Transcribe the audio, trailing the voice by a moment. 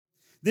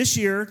This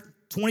year,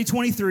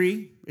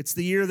 2023, it's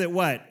the year that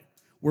what?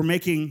 We're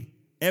making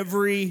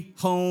every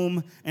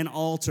home an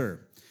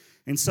altar.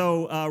 And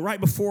so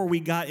right before we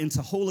got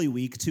into Holy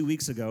Week 2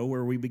 weeks ago,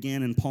 where we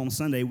began in Palm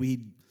Sunday,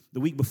 the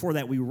week before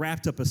that, we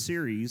wrapped up a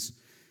series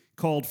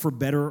called For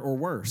Better or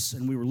Worse.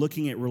 And we were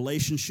looking at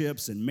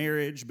relationships and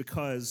marriage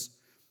because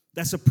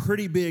that's a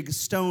pretty big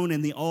stone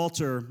in the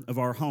altar of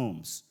our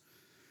homes.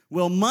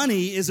 Well,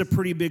 money is a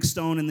pretty big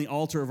stone in the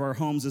altar of our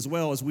homes as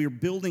well, as we're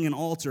building an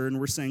altar and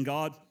we're saying,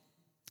 God,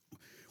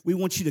 we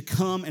want you to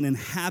come and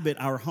inhabit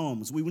our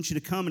homes. We want you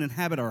to come and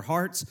inhabit our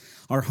hearts,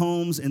 our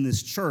homes, and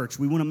this church.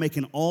 We want to make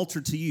an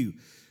altar to you.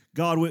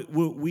 God,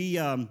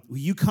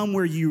 you come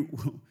where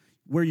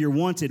you're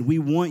wanted. We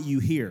want you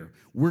here.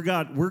 We're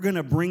going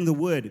to bring the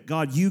wood.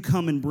 God, you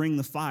come and bring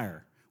the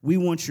fire. We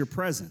want your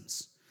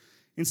presence.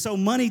 And so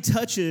money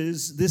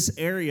touches this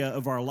area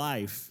of our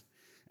life.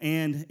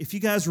 And if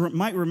you guys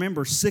might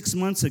remember, 6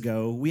 months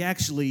ago, we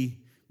actually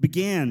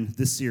began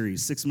this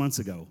series 6 months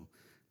ago,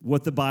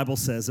 what the Bible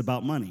says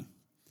about money.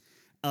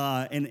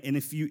 And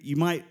if you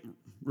might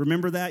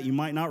remember that, you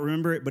might not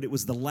remember it, but it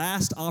was the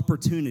last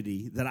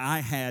opportunity that I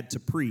had to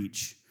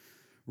preach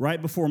right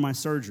before my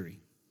surgery.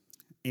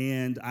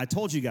 And I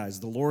told you guys,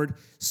 the Lord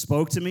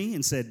spoke to me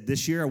and said,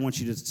 this year I want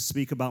you to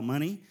speak about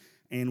money.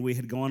 And we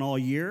had gone all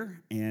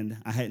year, and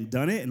I hadn't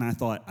done it, and I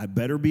thought, I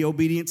better be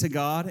obedient to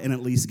God and at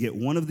least get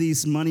one of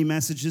these money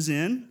messages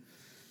in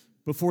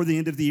before the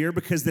end of the year,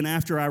 because then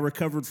after I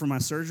recovered from my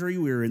surgery,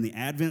 we were in the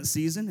Advent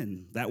season,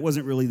 and that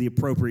wasn't really the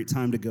appropriate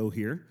time to go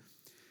here.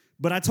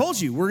 But I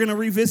told you, we're going to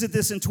revisit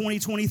this in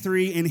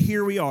 2023, and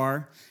here we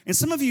are. And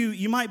some of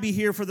you might be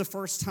here for the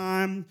first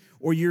time,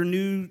 or you're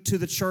new to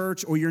the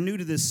church, or you're new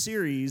to this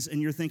series,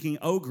 and you're thinking,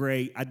 oh,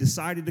 great, I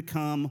decided to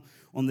come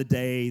on the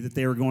day that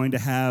they were going to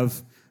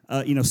have,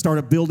 start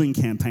a building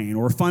campaign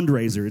or a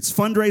fundraiser. It's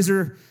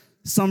fundraiser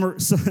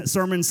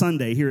Sermon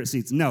Sunday here at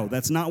Seats. No,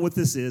 that's not what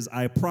this is.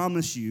 I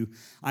promise you,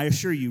 I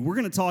assure you, we're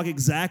going to talk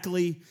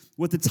exactly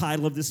what the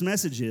title of this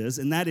message is,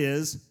 and that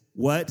is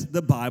what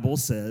the Bible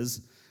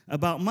says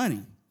about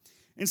money.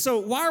 And so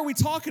why are we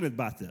talking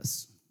about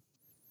this?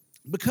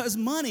 Because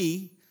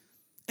money,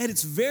 at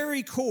its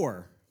very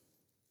core,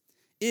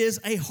 is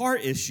a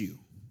heart issue.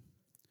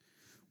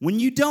 When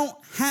you don't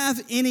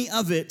have any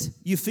of it,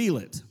 you feel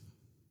it.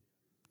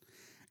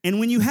 And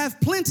when you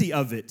have plenty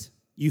of it,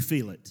 you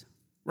feel it.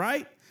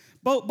 Right?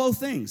 Both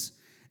things.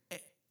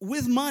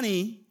 With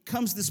money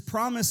comes this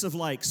promise of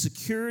like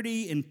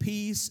security and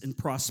peace and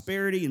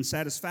prosperity and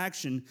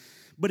satisfaction,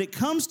 but it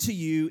comes to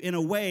you in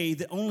a way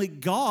that only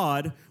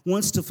God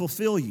wants to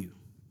fulfill you.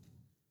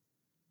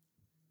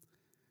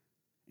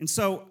 And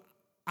so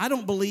I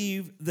don't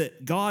believe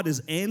that God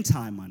is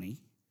anti-money.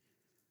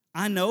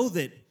 I know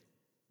that,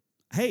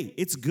 hey,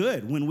 it's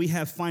good when we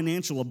have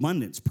financial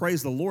abundance.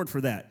 Praise the Lord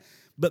for that.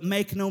 But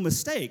make no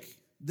mistake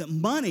that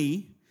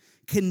money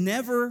can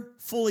never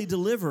fully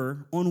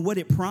deliver on what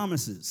it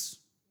promises.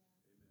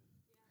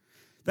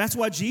 That's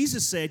why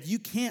Jesus said you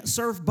can't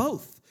serve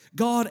both,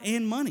 God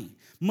and money.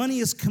 Money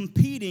is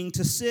competing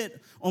to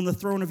sit on the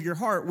throne of your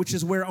heart, which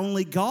is where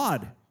only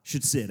God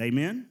should sit.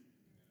 Amen?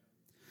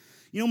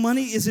 You know,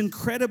 money is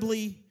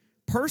incredibly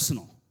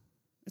personal.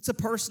 It's a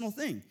personal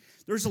thing.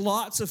 There's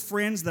lots of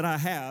friends that I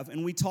have,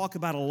 and we talk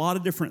about a lot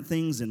of different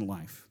things in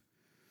life.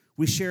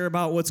 We share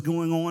about what's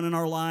going on in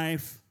our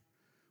life.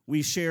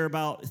 We share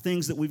about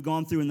things that we've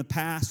gone through in the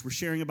past. We're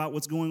sharing about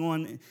what's going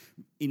on,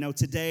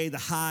 today, the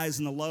highs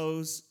and the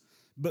lows.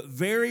 But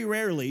very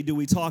rarely do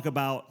we talk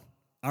about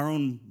our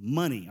own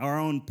money, our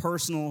own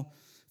personal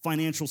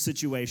financial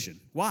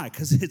situation. Why?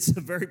 Because it's a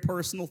very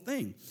personal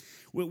thing.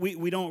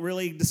 We don't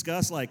really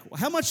discuss, like,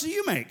 how much do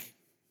you make?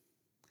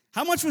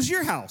 How much was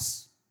your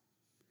house?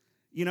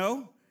 We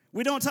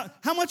don't talk,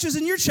 how much is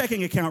in your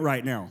checking account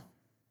right now?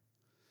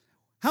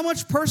 How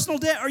much personal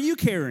debt are you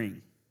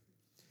carrying?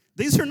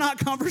 These are not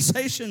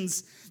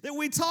conversations that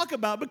we talk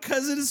about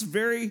because it is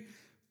very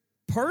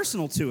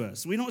personal to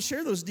us. We don't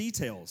share those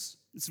details.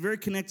 It's very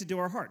connected to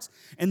our hearts.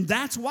 And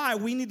that's why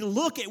we need to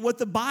look at what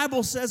the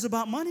Bible says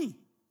about money.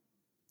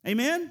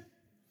 Amen?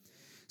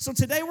 So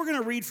today we're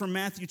going to read from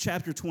Matthew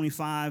chapter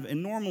 25.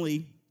 And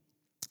normally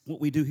what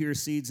we do here at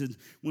Seeds is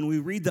when we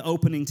read the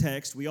opening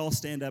text, we all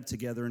stand up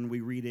together and we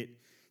read it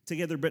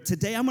together. But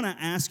today I'm going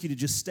to ask you to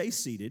just stay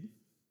seated.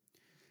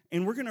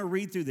 And we're going to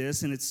read through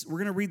this, and we're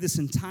going to read this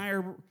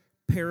entire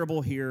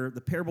parable here, the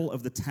parable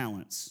of the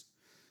talents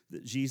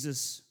that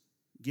Jesus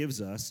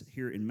gives us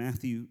here in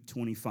Matthew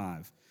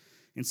 25.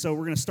 And so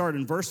we're going to start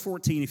in verse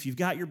 14. If you've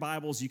got your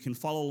Bibles, you can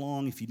follow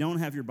along. If you don't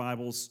have your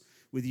Bibles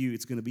with you,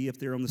 it's going to be up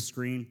there on the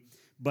screen.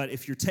 But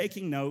if you're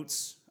taking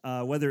notes,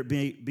 whether it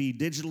be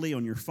digitally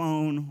on your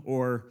phone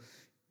or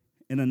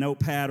in a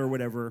notepad or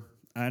whatever,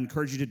 I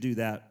encourage you to do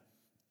that.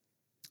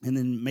 And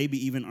then maybe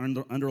even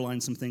underline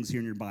some things here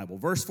in your Bible.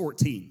 Verse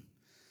 14,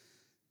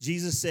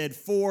 Jesus said,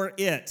 for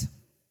it.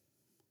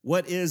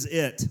 What is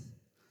it?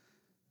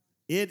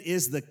 It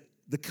is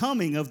the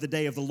coming of the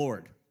day of the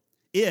Lord.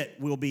 It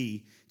will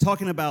be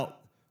talking about,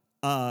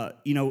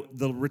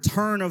 the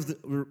return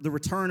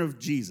of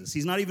Jesus.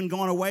 He's not even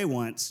gone away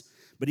once,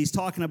 but he's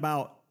talking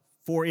about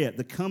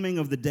the coming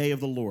of the day of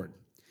the Lord.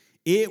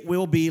 It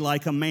will be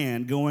like a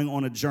man going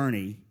on a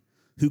journey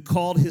who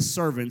called his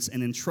servants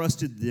and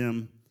entrusted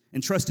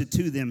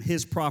to them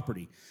his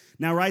property.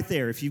 Now, right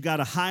there, if you've got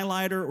a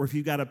highlighter or if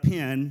you've got a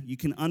pen, you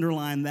can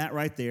underline that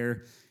right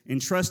there.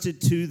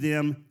 Entrusted to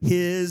them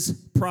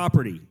his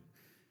property.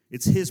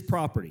 It's his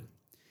property.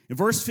 In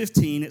verse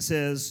 15, it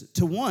says,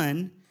 to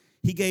one,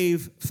 he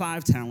gave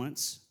 5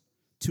 talents,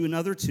 to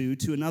another 2,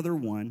 to another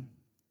 1,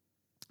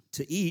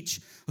 to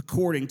each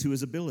according to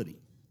his ability.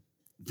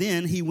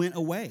 Then he went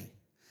away.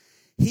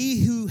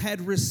 He who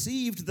had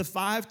received the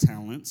 5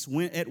 talents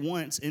went at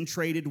once and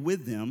traded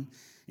with them,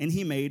 and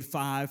he made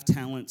 5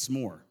 talents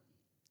more.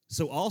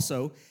 So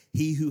also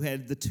he who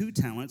had the 2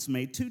 talents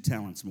made 2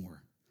 talents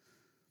more.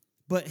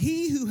 But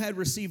he who had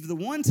received the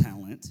 1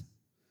 talent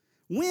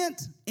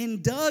went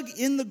and dug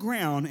in the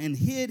ground and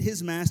hid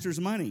his master's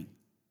money.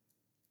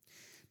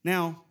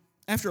 Now,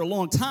 after a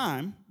long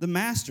time, the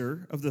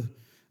master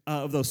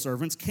of those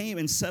servants came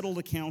and settled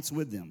accounts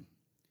with them.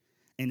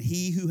 And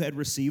he who had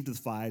received the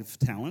 5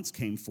 talents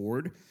came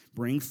forward,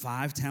 bring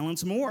 5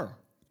 talents more,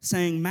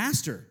 saying,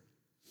 Master,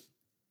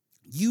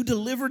 you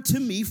delivered to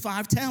me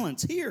 5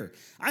 talents. Here,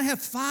 I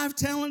have 5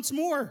 talents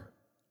more.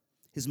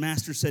 His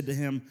master said to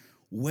him,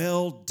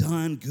 well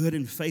done, good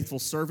and faithful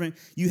servant.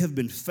 You have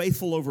been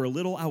faithful over a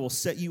little. I will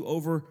set you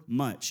over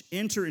much.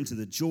 Enter into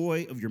the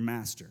joy of your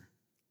master.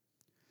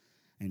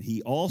 And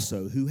he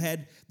also, who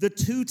had the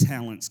 2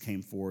 talents,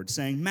 came forward,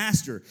 saying,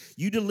 Master,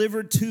 you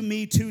delivered to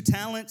me 2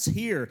 talents.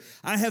 Here,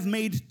 I have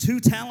made 2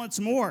 talents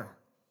more.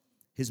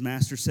 His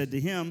master said to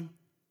him,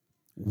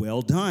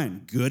 well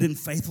done, good and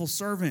faithful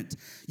servant.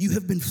 You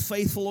have been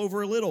faithful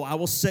over a little. I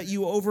will set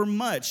you over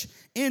much.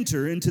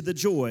 Enter into the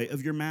joy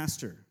of your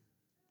master.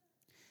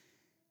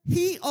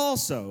 He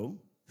also,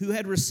 who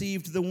had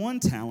received the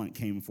 1 talent,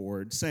 came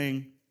forward,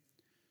 saying,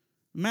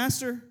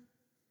 Master,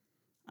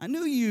 I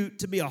knew you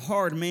to be a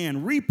hard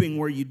man, reaping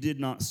where you did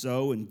not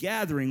sow and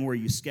gathering where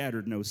you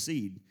scattered no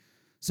seed.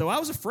 So I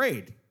was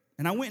afraid,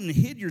 and I went and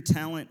hid your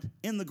talent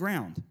in the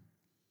ground.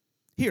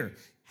 Here,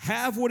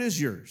 have what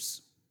is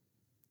yours.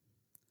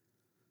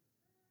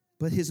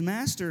 But his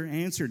master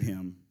answered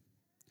him,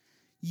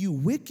 you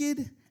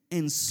wicked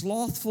and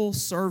slothful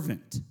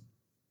servant.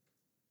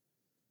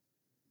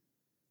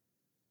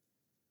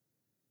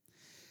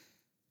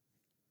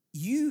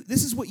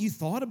 This is what you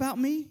thought about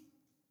me?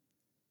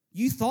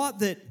 You thought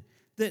that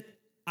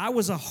I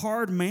was a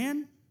hard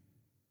man?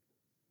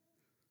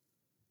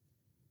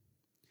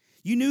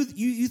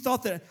 You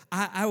thought that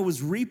I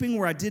was reaping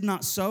where I did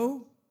not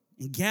sow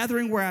and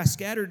gathering where I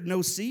scattered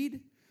no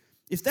seed?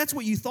 If that's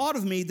what you thought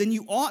of me, then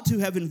you ought to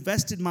have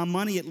invested my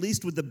money at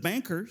least with the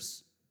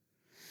bankers.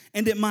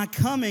 And at my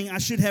coming, I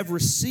should have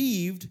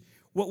received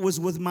what was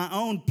with my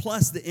own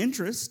plus the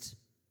interest.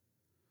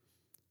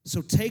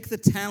 So take the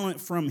talent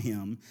from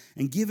him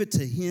and give it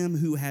to him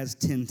who has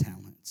 10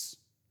 talents.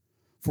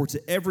 For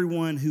to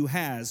everyone who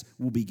has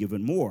will be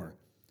given more,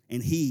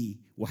 and he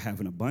will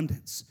have an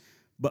abundance.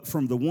 But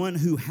from the one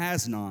who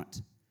has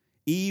not,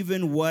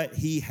 even what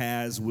he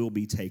has will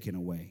be taken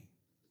away.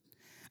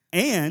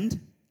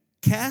 And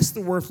cast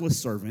the worthless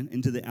servant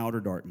into the outer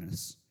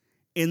darkness.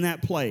 In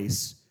that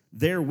place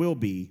there will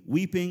be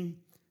weeping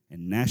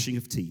and gnashing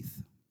of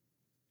teeth.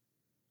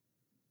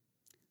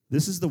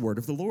 This is the word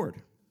of the Lord.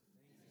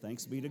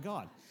 Thanks be to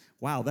God.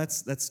 Wow,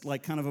 that's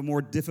like kind of a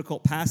more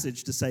difficult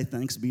passage to say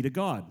thanks be to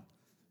God.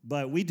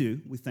 But we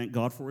do. We thank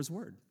God for his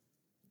word.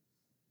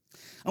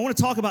 I want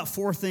to talk about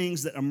 4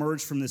 things that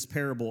emerge from this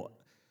parable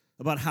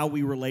about how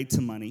we relate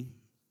to money.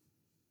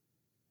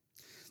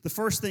 The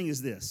first thing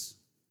is this.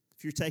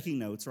 If you're taking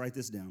notes, write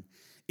this down.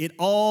 It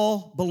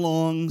all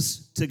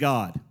belongs to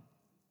God.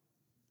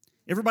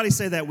 Everybody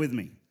say that with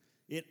me.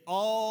 It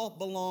all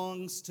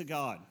belongs to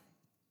God.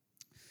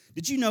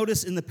 Did you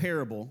notice in the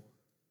parable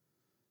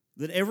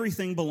that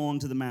everything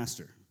belonged to the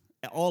master?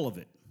 All of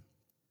it.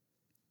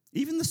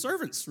 Even the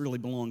servants really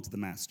belong to the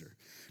master.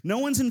 No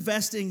one's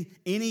investing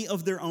any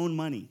of their own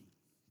money.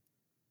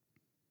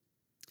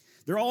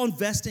 They're all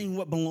investing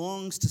what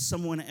belongs to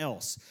someone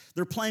else.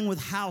 They're playing with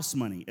house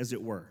money, as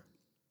it were.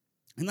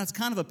 And that's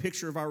kind of a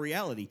picture of our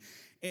reality.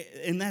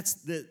 And that's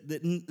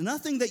that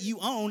nothing that you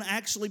own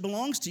actually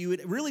belongs to you.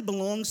 It really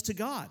belongs to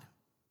God.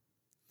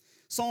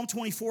 Psalm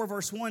 24,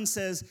 verse 1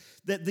 says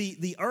that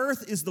the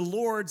earth is the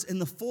Lord's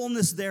and the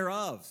fullness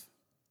thereof.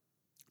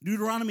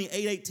 Deuteronomy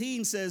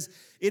 8:18 says,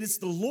 it is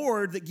the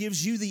Lord that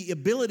gives you the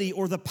ability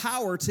or the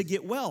power to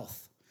get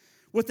wealth.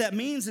 What that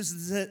means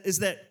is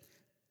that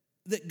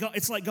God,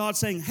 it's like God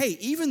saying, hey,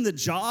 even the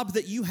job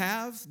that you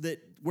have, that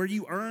where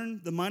you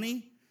earn the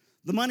money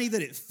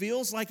that it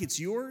feels like it's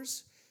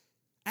yours,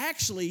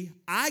 actually,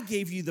 I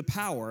gave you the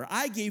power,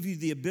 I gave you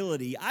the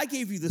ability, I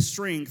gave you the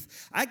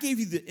strength, I gave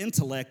you the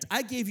intellect,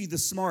 I gave you the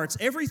smarts,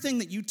 everything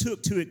that you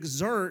took to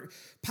exert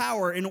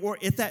power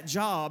at that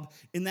job,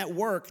 in that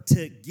work,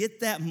 to get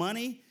that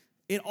money,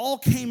 it all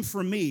came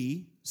from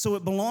me, so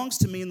it belongs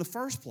to me in the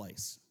first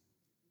place.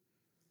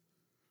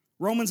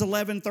 Romans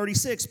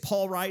 11:36,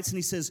 Paul writes, and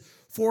he says,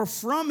 for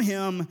from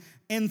him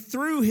and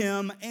through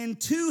him and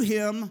to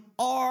him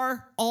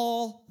are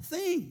all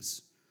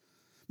things.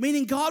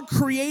 Meaning God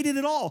created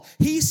it all.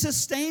 He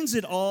sustains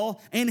it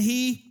all, and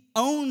he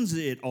owns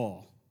it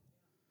all.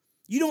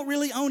 You don't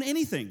really own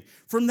anything.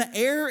 From the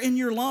air in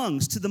your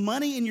lungs to the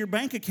money in your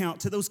bank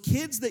account to those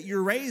kids that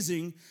you're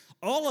raising,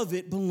 all of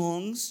it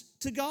belongs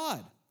to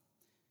God.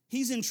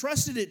 He's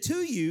entrusted it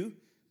to you,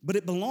 but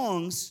it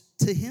belongs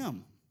to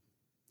him.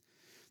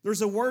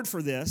 There's a word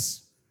for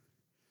this.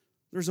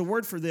 There's a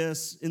word for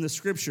this in the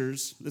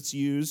scriptures that's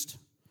used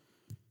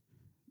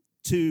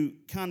to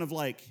kind of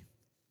like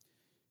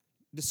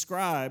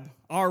describe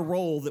our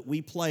role that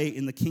we play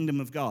in the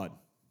kingdom of God.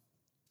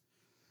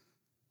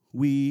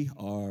 We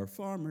are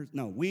farmers.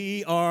 No,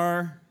 we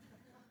are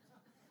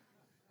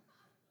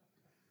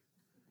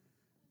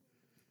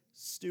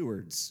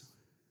stewards.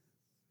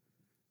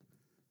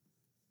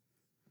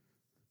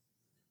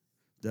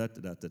 Da,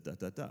 da, da, da, da,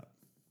 da, da.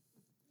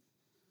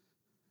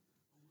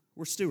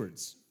 We're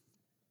stewards.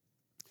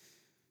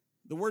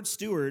 The word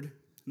steward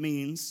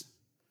means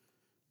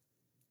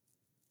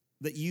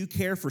that you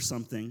care for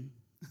something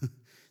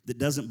that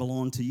doesn't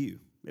belong to you.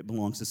 It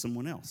belongs to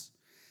someone else.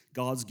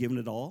 God's given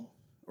it all,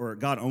 or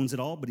God owns it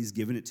all, but he's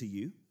given it to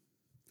you.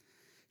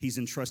 He's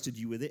entrusted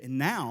you with it, and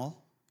now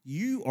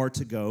you are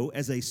to go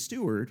as a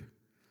steward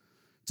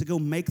to go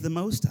make the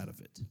most out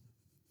of it.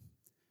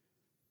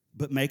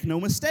 But make no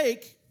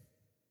mistake,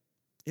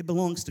 it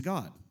belongs to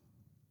God.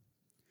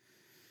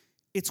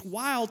 It's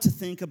wild to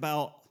think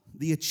about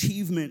the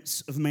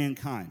achievements of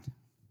mankind.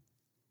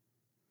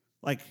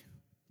 Like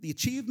the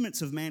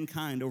achievements of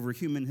mankind over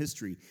human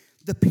history.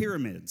 The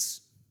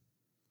pyramids.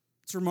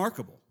 It's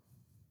remarkable.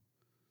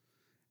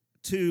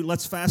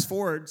 Let's fast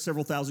forward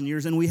several thousand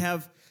years, and we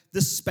have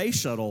this space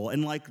shuttle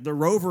and like the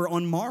rover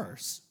on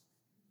Mars.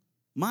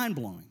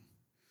 Mind-blowing.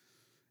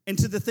 And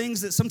to the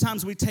things that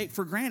sometimes we take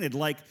for granted,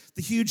 like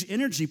the huge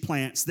energy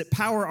plants that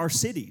power our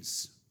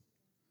cities.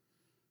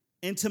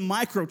 And to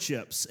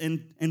microchips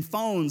and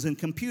phones and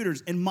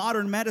computers and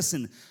modern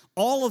medicine.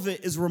 All of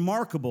it is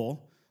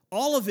remarkable.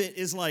 All of it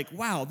is like,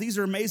 wow, these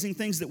are amazing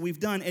things that we've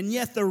done. And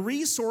yet the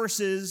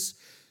resources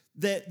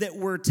that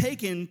were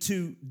taken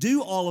to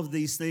do all of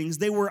these things,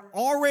 they were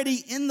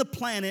already in the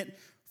planet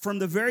from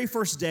the very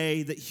first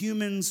day that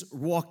humans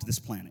walked this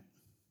planet.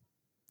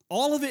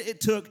 All of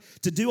it took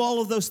to do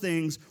all of those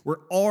things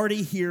were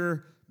already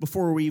here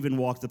before we even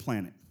walked the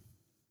planet.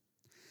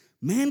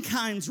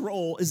 Mankind's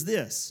role is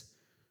this,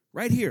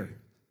 right here.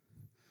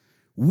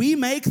 We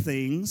make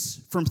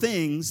things from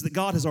things that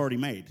God has already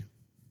made.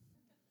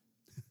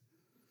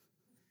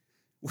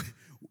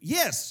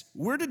 Yes,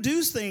 we're to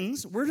do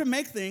things, we're to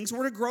make things,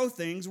 we're to grow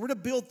things, we're to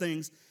build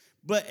things,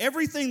 but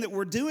everything that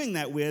we're doing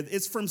that with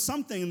is from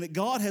something that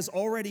God has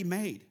already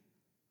made.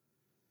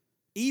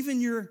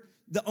 Even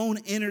the own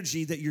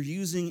energy that you're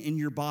using in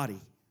your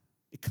body,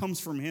 it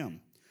comes from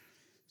him.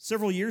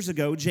 Several years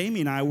ago, Jamie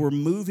and I were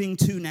moving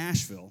to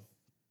Nashville.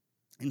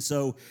 And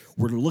so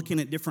we're looking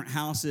at different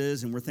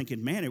houses and we're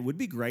thinking, man, it would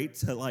be great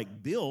to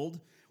like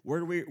build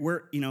where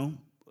the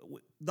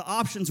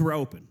options were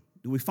open.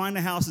 Do we find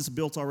a house that's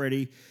built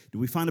already? Do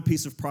we find a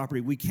piece of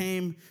property?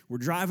 We're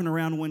driving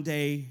around one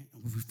day,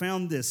 we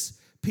found this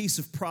piece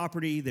of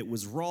property that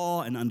was raw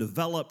and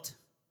undeveloped,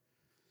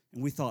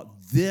 and we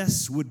thought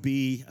this would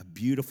be a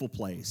beautiful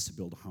place to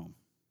build a home.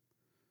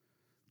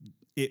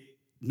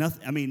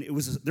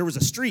 There was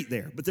a street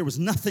there, but there was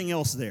nothing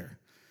else there.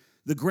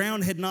 The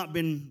ground had not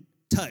been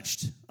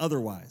touched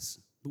otherwise.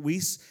 But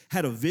we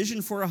had a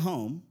vision for a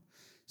home,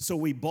 so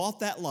we bought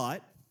that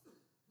lot.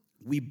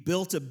 We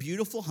built a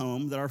beautiful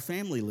home that our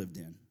family lived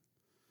in.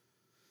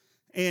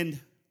 And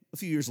a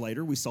few years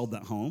later, we sold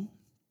that home,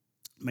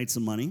 made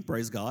some money,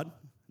 praise God.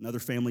 Another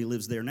family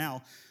lives there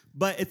now.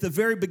 But at the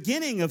very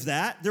beginning of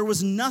that, there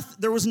was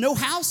no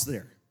house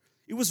there.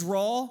 It was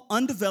raw,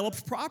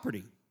 undeveloped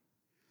property.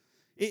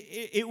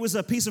 It was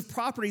a piece of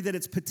property that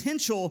its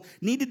potential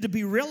needed to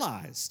be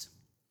realized.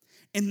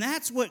 And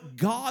that's what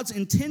God's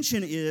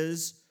intention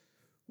is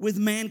with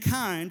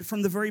mankind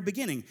from the very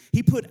beginning.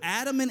 He put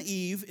Adam and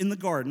Eve in the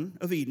Garden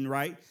of Eden,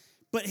 right?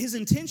 But his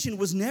intention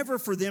was never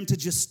for them to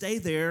just stay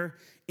there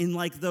in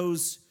like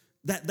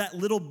that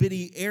little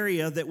bitty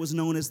area that was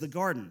known as the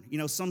garden. You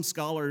know, some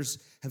scholars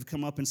have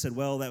come up and said,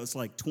 well, that was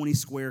like 20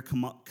 square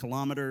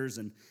kilometers.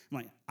 And I'm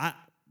like,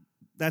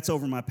 that's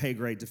over my pay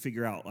grade to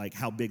figure out like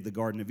how big the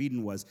Garden of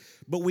Eden was.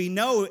 But we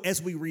know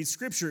as we read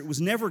Scripture, it was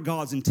never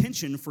God's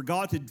intention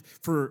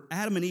for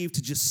Adam and Eve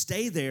to just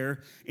stay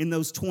there in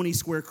those 20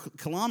 square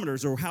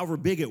kilometers or however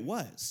big it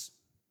was.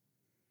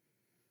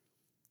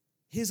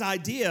 His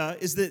idea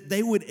is that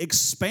they would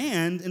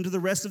expand into the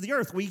rest of the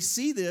earth. We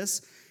see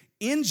this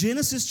in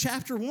Genesis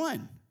chapter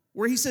 1,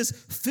 where he says,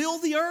 fill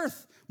the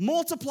earth,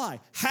 multiply,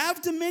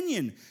 have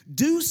dominion,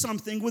 do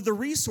something with the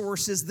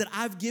resources that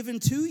I've given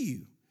to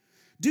you.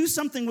 Do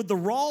something with the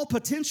raw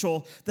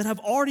potential that I've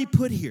already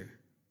put here.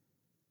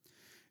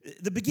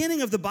 The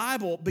beginning of the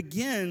Bible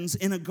begins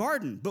in a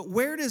garden, but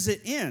where does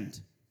it end?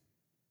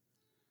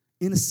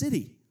 In a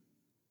city.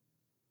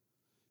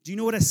 Do you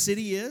know what a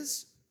city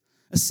is?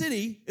 A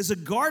city is a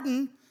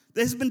garden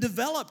that has been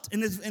developed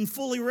and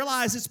fully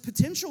realized its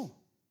potential.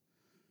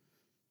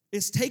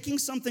 It's taking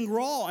something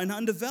raw and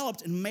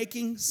undeveloped and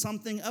making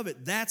something of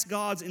it. That's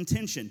God's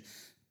intention.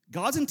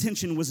 God's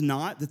intention was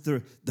not that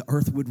the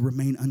earth would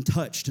remain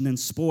untouched and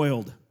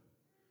unspoiled.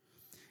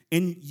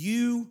 And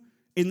you,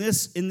 in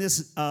this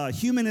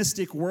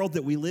humanistic world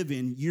that we live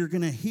in, you're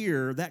going to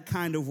hear that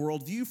kind of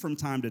worldview from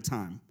time to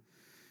time.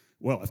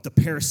 Well, if the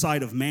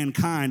parasite of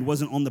mankind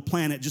wasn't on the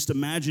planet, just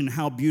imagine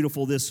how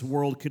beautiful this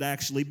world could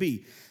actually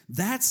be.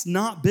 That's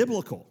not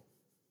biblical.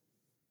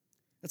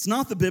 That's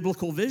not the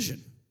biblical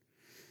vision.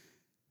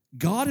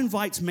 God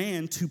invites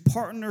man to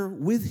partner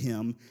with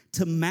him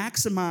to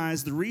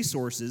maximize the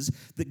resources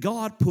that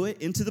God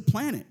put into the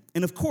planet.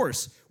 And of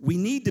course, we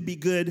need to be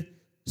good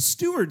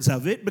stewards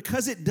of it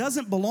because it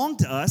doesn't belong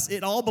to us.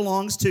 It all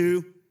belongs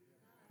to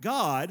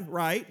God,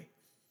 right?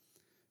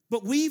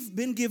 But we've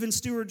been given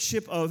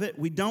stewardship of it.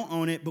 We don't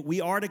own it, but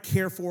we are to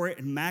care for it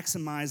and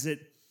maximize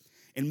it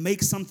and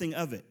make something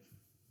of it.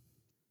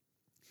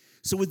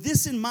 So with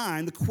this in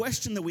mind, the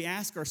question that we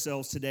ask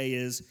ourselves today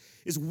is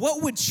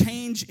what would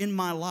change in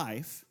my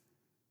life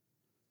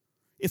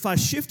if I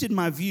shifted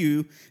my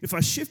view, if I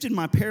shifted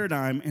my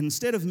paradigm, and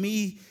instead of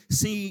me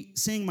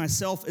seeing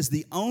myself as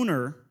the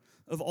owner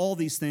of all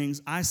these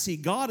things, I see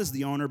God as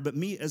the owner, but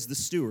me as the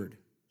steward?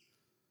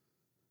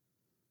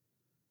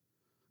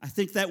 I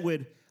think that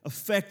would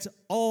affect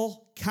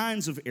all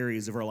kinds of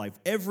areas of our life.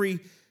 Every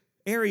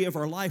area of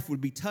our life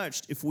would be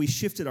touched if we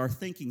shifted our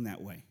thinking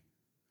that way.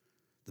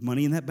 The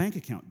money in that bank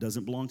account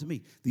doesn't belong to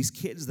me. These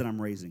kids that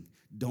I'm raising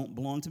don't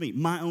belong to me.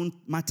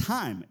 My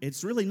time,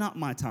 it's really not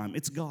my time.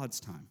 It's God's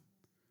time.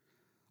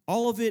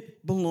 All of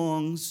it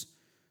belongs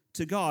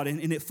to God,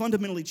 and it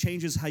fundamentally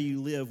changes how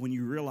you live when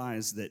you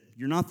realize that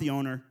you're not the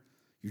owner,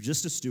 you're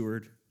just a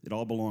steward. It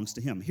all belongs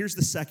to Him. Here's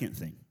the second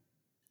thing.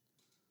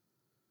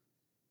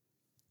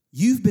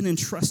 You've been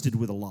entrusted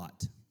with a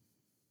lot.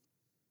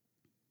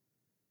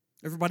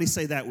 Everybody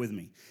say that with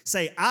me.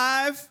 Say,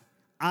 I've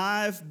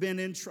been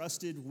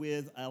entrusted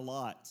with a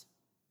lot.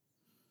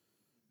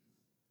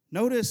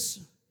 Notice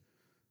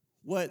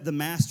what the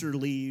master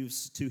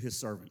leaves to his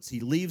servants. He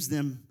leaves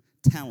them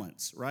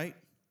talents, right?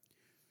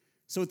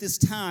 So at this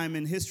time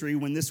in history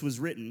when this was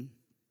written,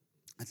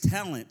 a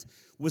talent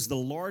was the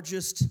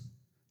largest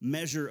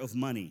measure of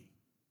money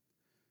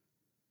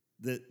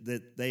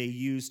that they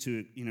used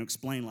to,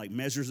 explain like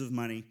measures of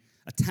money.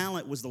 A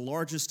talent was the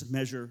largest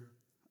measure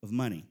of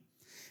money.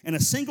 And a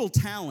single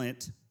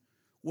talent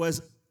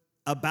was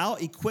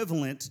about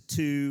equivalent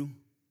to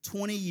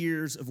 20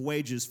 years of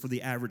wages for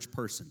the average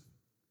person.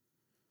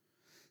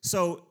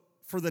 So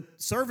for the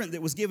servant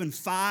that was given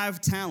 5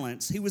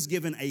 talents, he was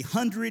given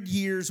 100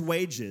 years'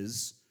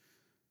 wages.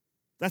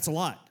 That's a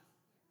lot.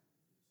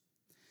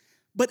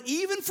 But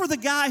even for the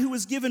guy who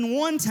was given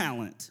 1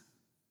 talent,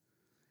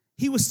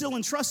 he was still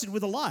entrusted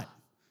with a lot.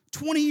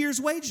 20 years'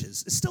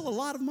 wages is still a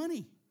lot of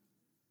money.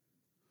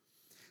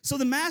 So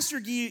the master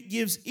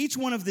gives each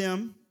one of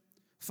them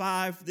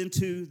 5, then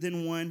 2,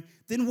 then 1.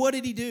 Then what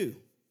did he do?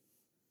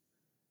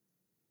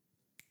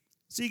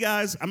 See,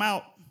 guys, I'm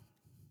out.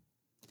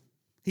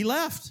 He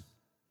left.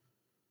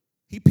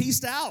 He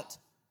peaced out.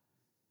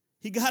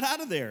 He got out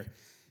of there.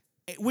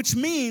 Which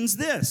means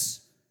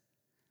this.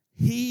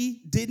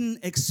 He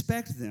didn't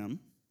expect them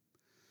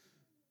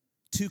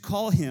to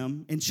call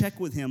him and check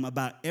with him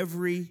about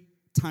every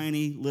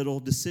tiny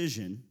little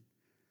decision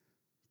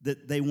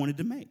that they wanted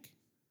to make.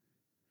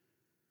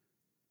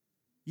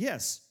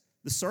 Yes,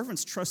 the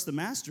servants trust the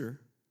master,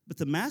 but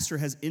the master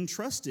has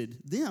entrusted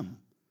them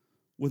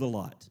with a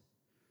lot.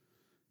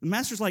 The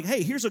master's like,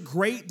 hey, here's a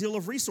great deal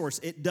of resource.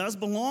 It does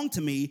belong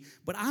to me,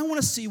 but I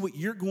want to see what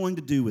you're going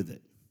to do with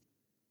it.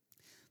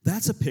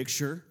 That's a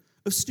picture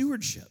of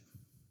stewardship.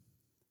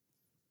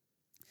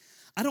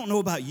 I don't know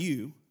about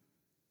you,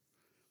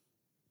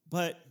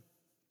 but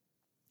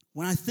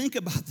when I think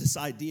about this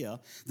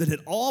idea that it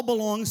all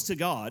belongs to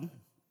God,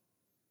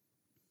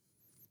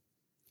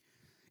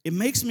 it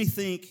makes me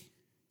think,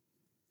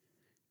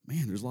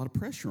 man, there's a lot of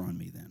pressure on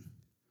me then.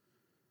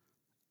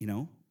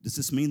 Does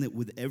this mean that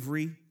with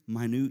every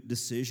minute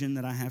decision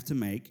that I have to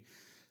make,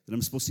 that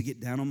I'm supposed to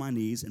get down on my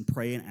knees and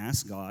pray and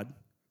ask God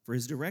for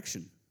His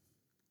direction?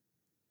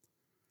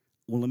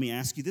 Well, let me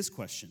ask you this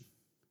question.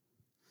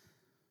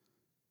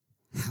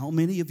 How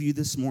many of you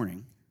this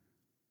morning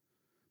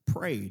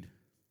prayed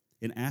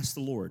and asked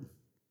the Lord,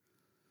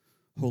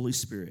 Holy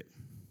Spirit,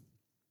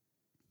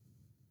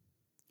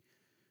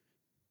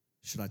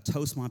 should I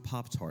toast my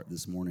Pop-Tart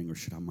this morning or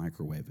should I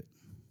microwave it?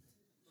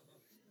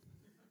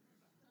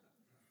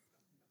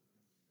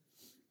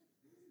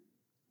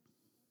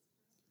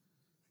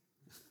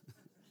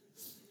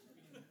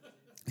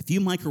 If you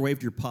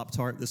microwaved your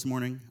Pop-Tart this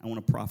morning, I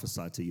want to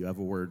prophesy to you. I have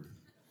a word.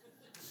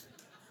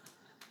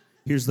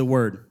 Here's the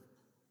word.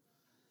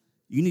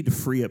 You need to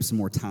free up some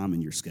more time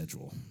in your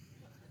schedule.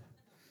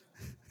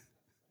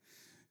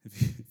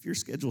 If your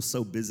schedule's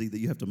so busy that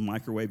you have to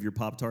microwave your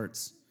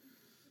Pop-Tarts,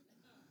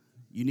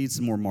 you need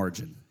some more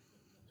margin.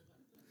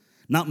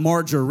 Not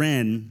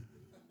margarine,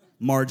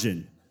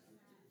 margin.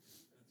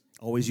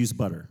 Always use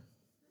butter.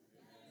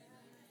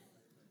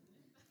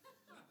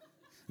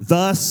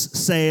 Thus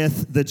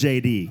saith the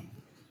JD.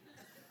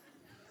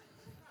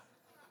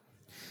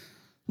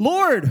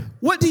 Lord,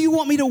 what do you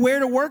want me to wear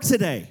to work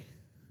today?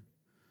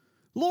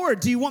 Lord,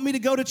 do you want me to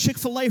go to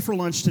Chick-fil-A for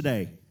lunch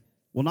today?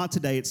 Well, not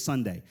today, it's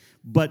Sunday.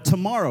 But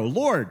tomorrow,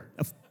 Lord,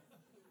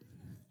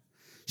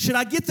 should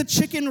I get the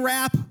chicken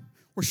wrap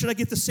or should I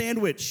get the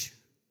sandwich?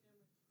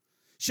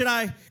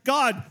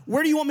 God,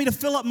 where do you want me to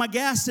fill up my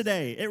gas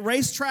today? At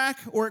Racetrack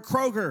or at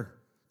Kroger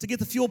to get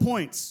the fuel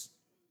points?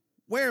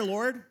 Where,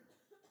 Lord?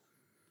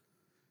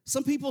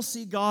 Some people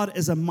see God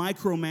as a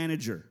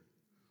micromanager.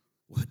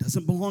 Well, it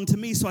doesn't belong to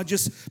me, so I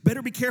just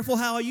better be careful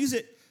how I use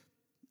it.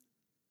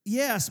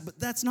 Yes, but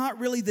that's not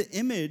really the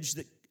image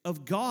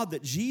of God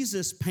that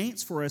Jesus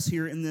paints for us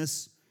here in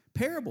this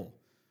parable.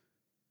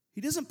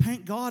 He doesn't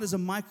paint God as a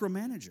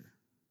micromanager.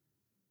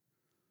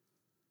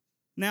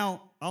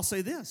 Now, I'll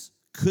say this.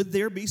 Could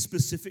there be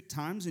specific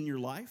times in your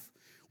life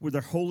where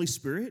the Holy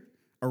Spirit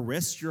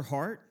arrests your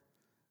heart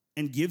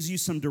and gives you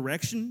some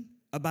direction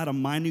about a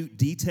minute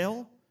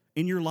detail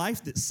in your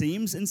life that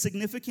seems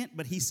insignificant,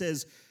 but he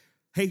says,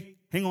 hey,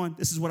 hang on,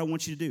 this is what I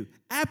want you to do?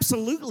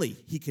 Absolutely,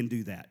 he can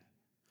do that.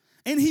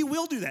 And he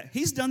will do that.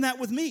 He's done that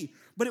with me.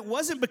 But it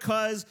wasn't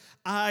because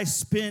I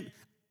spent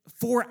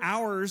 4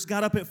 hours,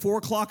 got up at 4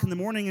 o'clock in the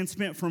morning and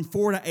spent from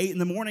 4 to 8 in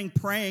the morning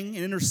praying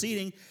and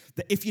interceding.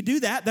 If you do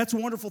that, that's a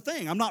wonderful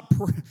thing. I'm not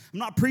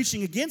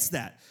preaching against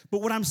that.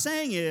 But what I'm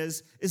saying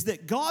is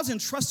that God's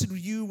entrusted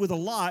you with a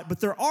lot, but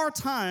there are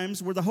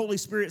times where the Holy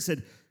Spirit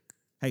said,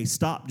 hey,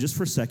 stop just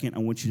for a second. I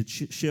want you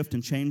to shift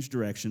and change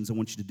directions. I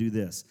want you to do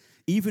this,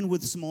 even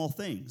with small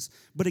things.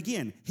 But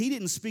again, he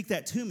didn't speak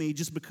that to me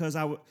just because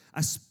I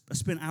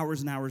spent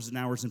hours and hours and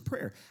hours in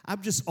prayer.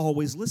 I'm just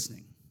always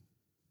listening.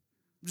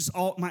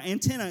 My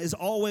antenna is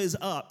always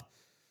up.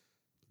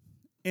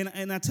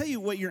 And I tell you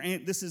what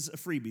this is a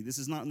freebie. This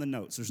is not in the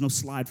notes. There's no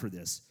slide for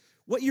this.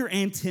 What your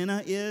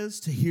antenna is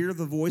to hear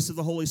the voice of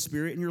the Holy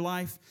Spirit in your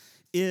life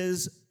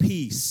is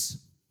peace.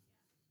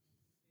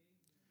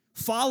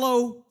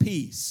 Follow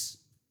peace.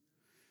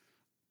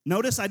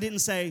 Notice I didn't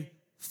say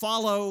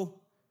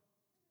follow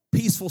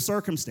peaceful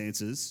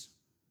circumstances.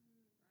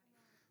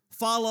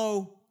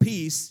 Follow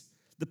peace.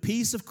 The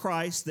peace of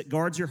Christ that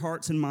guards your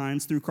hearts and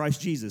minds through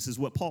Christ Jesus is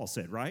what Paul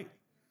said, right?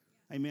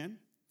 Amen.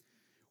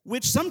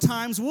 Which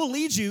sometimes will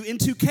lead you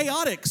into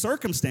chaotic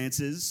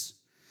circumstances,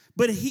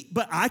 but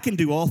I can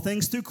do all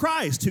things through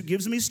Christ who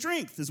gives me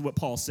strength, is what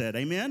Paul said.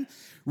 Amen.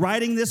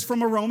 Writing this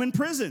from a Roman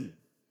prison.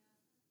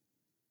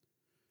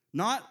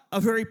 Not a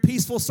very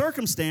peaceful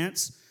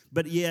circumstance,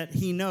 but yet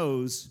he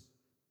knows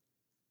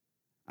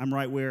I'm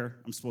right where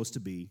I'm supposed to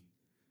be.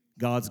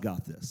 God's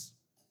got this.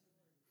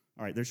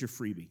 All right, there's your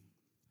freebie.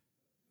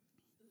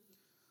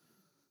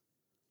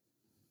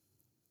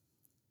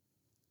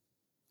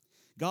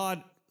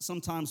 Holy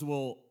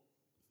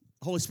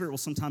Spirit will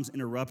sometimes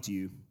interrupt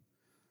you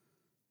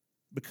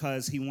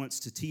because he wants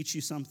to teach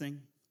you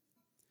something.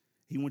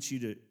 He wants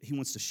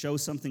to show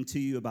something to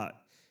you about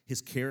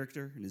his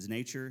character and his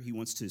nature. He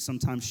wants to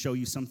sometimes show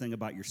you something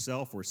about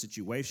yourself or a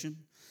situation.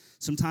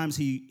 Sometimes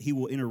he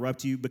will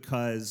interrupt you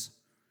because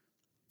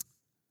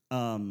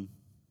to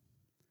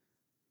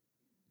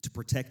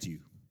protect you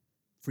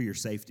for your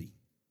safety.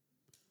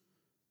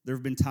 There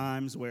have been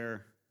times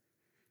where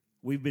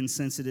we've been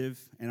sensitive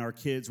and our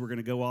kids were going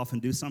to go off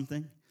and do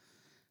something,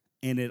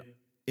 and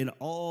in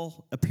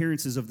all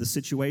appearances of the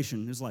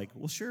situation, it's like,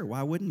 well, sure,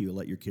 why wouldn't you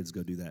let your kids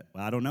go do that?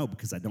 Well, I don't know,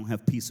 because I don't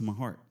have peace in my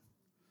heart.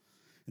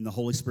 And the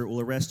Holy Spirit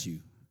will arrest you.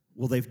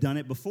 Well, they've done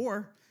it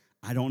before.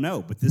 I don't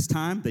know, but this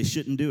time they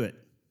shouldn't do it.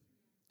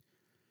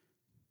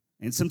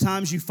 And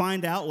sometimes you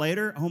find out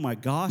later, oh my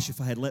gosh, if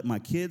I had let my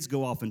kids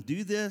go off and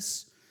do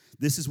this,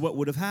 this is what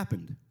would have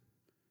happened.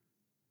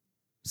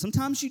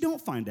 Sometimes you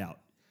don't find out.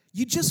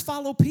 You just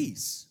follow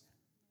peace.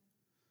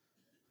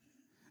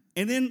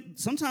 And then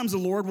sometimes the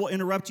Lord will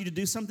interrupt you to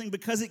do something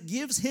because it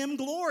gives him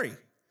glory.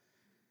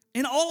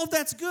 And all of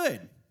that's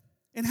good.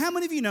 And how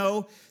many of you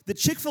know that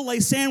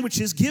Chick-fil-A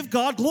sandwiches give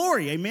God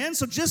glory? Amen?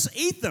 So just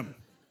eat them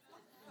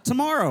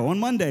tomorrow on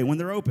Monday when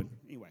they're open.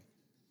 Anyway.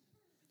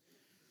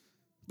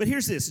 But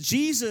here's this.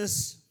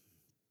 Jesus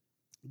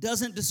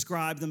doesn't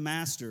describe the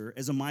master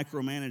as a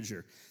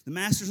micromanager. The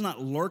master's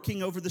not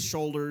lurking over the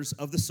shoulders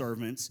of the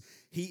servants.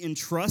 He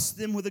entrusts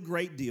them with a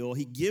great deal.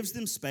 He gives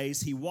them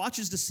space. He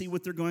watches to see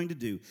what they're going to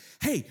do.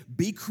 Hey,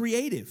 be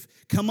creative.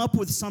 Come up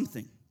with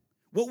something.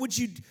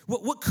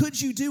 What could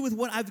you do with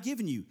what I've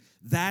given you?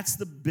 That's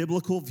the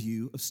biblical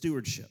view of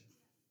stewardship.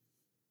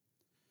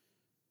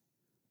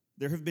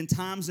 There have been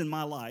times in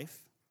my life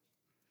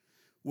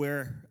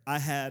where I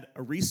had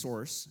a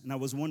resource and I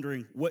was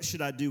wondering, what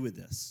should I do with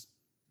this?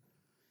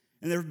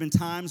 And there have been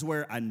times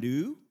where I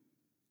knew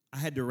I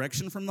had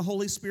direction from the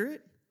Holy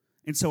Spirit,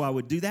 and so I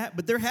would do that.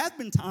 But there have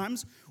been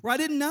times where I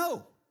didn't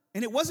know.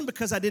 And it wasn't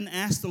because I didn't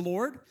ask the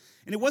Lord,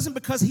 and it wasn't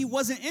because he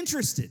wasn't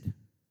interested.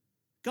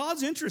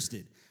 God's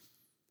interested.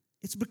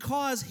 It's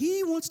because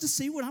he wants to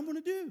see what I'm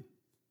going to do.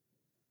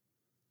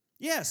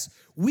 Yes,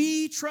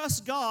 we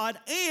trust God,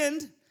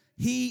 and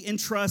he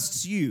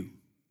entrusts you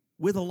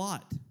with a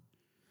lot.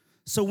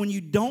 So when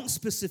you don't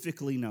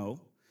specifically know,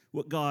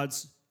 what God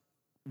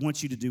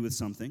wants you to do with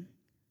something,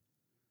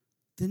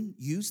 then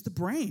use the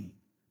brain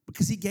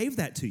because he gave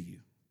that to you.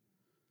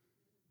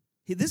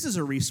 This is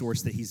a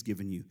resource that he's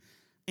given you.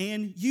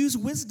 And use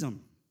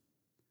wisdom.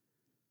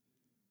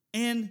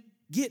 And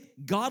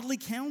get godly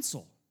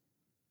counsel.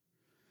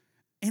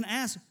 And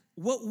ask,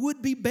 what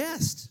would be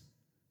best?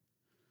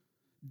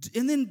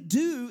 And then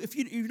if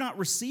you're not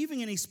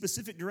receiving any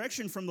specific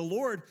direction from the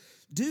Lord,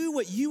 do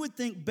what you would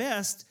think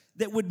best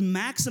that would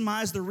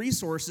maximize the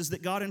resources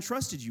that God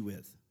entrusted you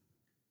with.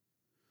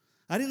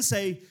 I didn't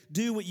say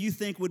do what you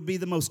think would be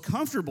the most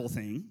comfortable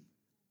thing.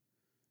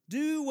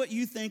 Do what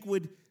you think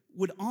would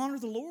honor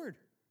the Lord.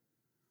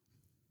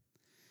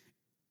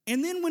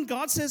 And then when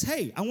God says,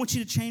 hey, I want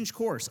you to change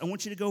course, I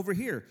want you to go over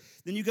here,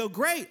 then you go,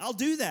 great, I'll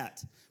do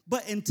that.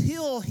 But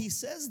until he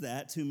says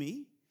that to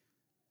me,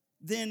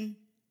 then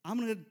I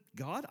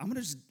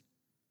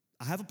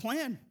have a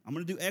plan. I'm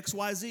going to do X,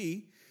 Y,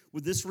 Z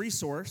with this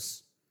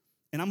resource,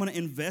 and I'm going to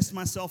invest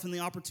myself in the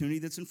opportunity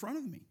that's in front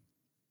of me.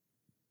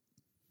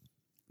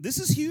 This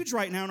is huge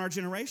right now in our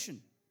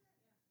generation,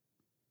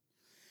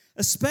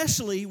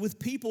 especially with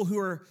people who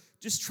are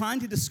just trying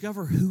to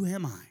discover, who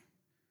am I?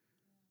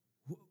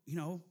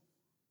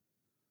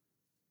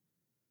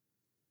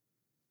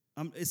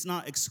 It's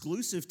not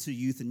exclusive to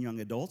youth and young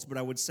adults, but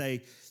I would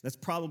say that's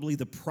probably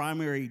the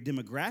primary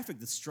demographic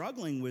that's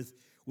struggling with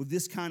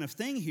this kind of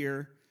thing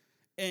here.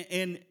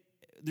 And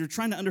they're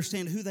trying to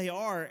understand who they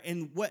are,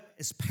 and what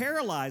has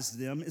paralyzed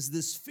them is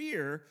this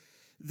fear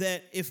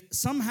that if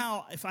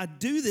I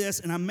do this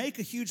and I make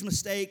a huge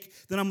mistake,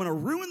 then I'm going to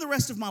ruin the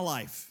rest of my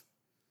life.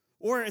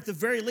 Or at the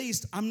very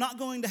least, I'm not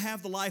going to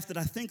have the life that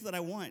I think that I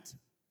want.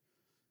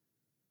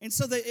 And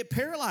so it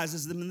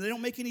paralyzes them, and they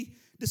don't make any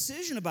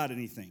decision about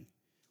anything.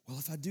 Well,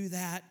 if I do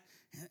that,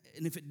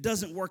 and if it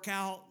doesn't work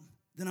out,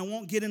 then I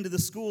won't get into the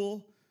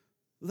school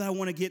that I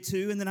want to get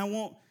to, and then I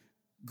won't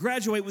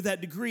graduate with that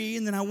degree,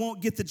 and then I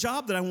won't get the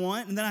job that I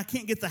want, and then I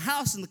can't get the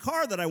house and the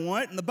car that I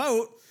want, and the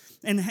boat,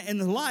 and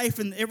the life,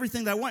 and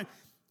everything that I want.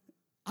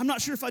 I'm not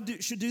sure if I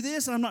should do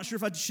this, and I'm not sure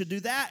if I should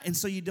do that, and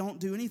so you don't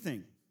do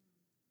anything.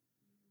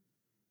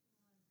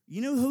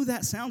 You know who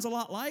that sounds a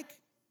lot like?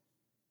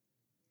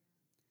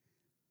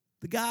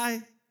 The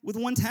guy with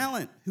one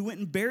talent who went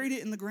and buried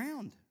it in the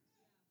ground.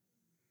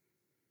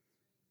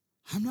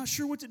 I'm not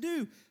sure what to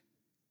do.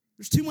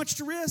 There's too much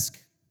to risk.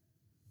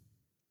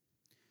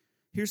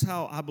 Here's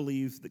how I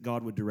believe that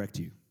God would direct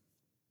you.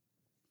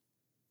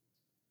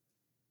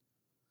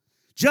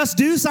 Just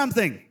do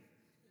something.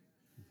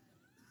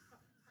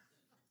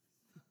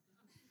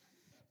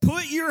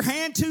 Put your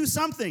hand to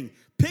something.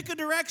 Pick a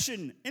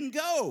direction and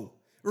go.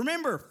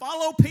 Remember,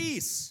 follow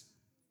peace.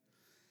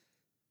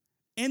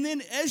 And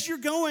then as you're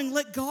going,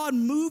 let God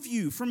move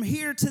you from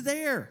here to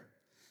there.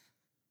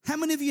 How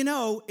many of you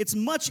know it's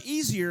much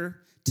easier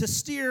to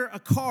steer a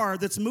car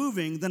that's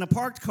moving than a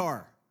parked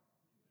car?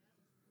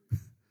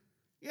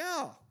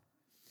 Yeah.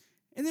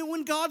 And then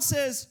when God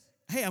says,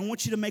 hey, I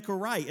want you to make a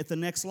right at the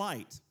next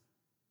light,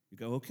 you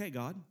go, okay,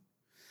 God.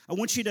 I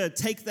want you to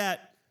take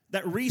that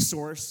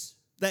resource,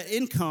 that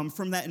income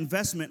from that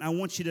investment, I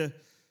want you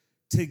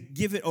to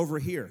give it over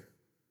here.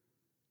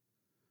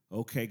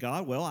 Okay,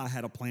 God, well, I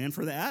had a plan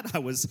for that. I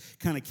was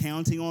kind of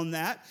counting on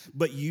that,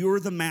 but you're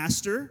the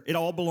master. It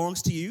all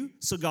belongs to you.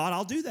 So, God,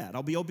 I'll do that.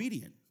 I'll be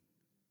obedient.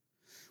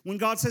 When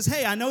God says,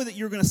 hey, I know that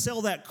you're going to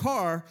sell that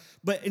car,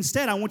 but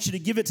instead I want you to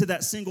give it to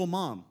that single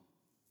mom.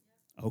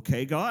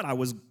 Okay, God, I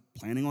was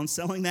planning on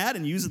selling that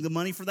and using the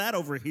money for that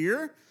over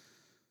here,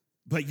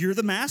 but you're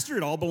the master.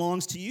 It all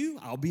belongs to you.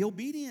 I'll be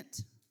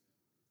obedient.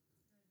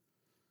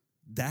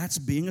 That's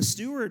being a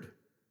steward.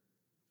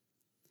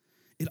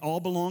 It all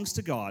belongs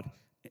to God.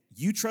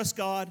 You trust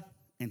God,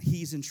 and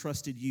he's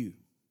entrusted you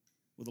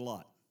with a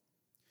lot.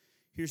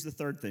 Here's the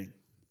third thing.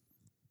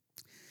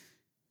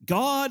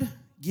 God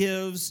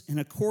gives in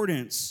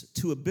accordance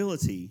to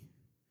ability,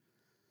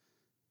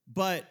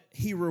 but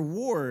he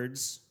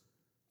rewards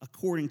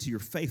according to your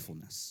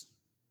faithfulness.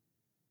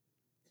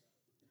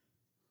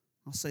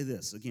 I'll say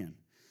this again.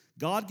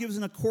 God gives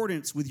in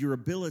accordance with your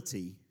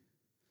ability,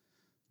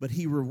 but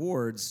he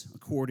rewards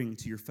according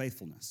to your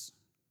faithfulness.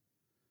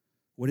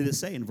 What did it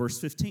say in verse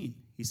 15?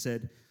 He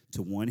said,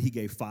 to one he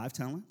gave 5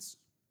 talents,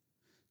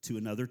 to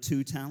another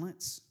 2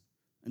 talents,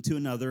 and to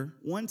another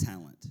 1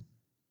 talent,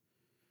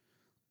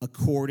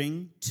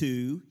 according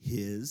to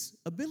his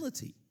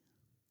ability.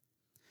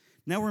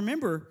 Now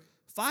remember,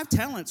 5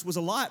 talents was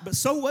a lot, but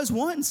so was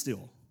 1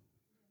 still.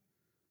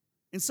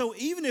 And so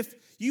even if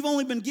you've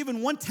only been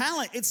given 1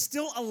 talent, it's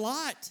still a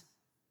lot.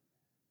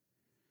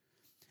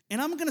 And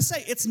I'm going to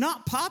say, it's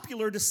not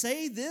popular to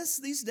say this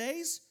these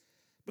days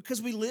because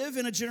we live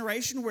in a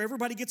generation where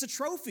everybody gets a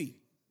trophy.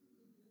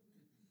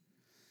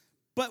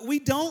 But we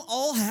don't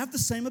all have the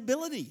same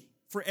ability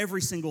for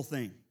every single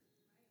thing.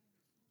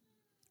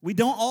 We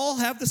don't all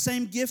have the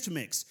same gift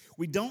mix.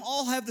 We don't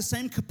all have the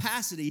same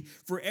capacity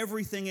for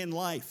everything in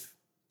life.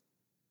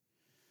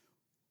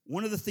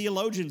 One of the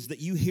theologians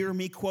that you hear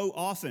me quote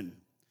often,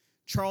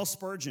 Charles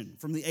Spurgeon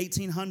from the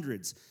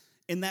 1800s,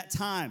 in that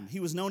time, he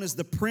was known as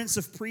the Prince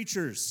of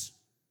Preachers.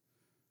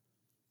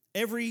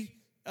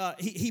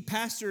 He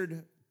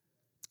pastored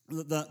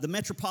the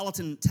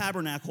Metropolitan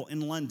Tabernacle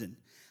in London,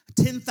 a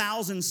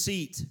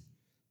 10,000-seat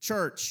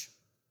church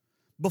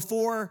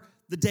before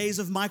the days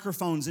of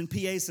microphones and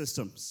PA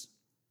systems.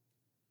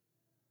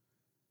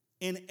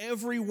 And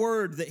every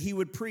word that he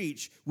would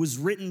preach was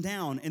written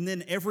down, and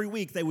then every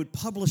week they would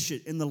publish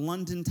it in the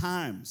London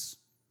Times.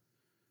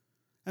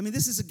 I mean,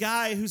 this is a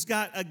guy who's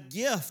got a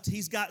gift.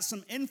 He's got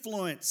some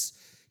influence.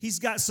 He's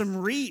got some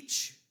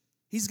reach.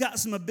 He's got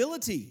some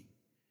ability.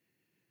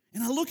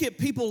 And I look at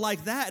people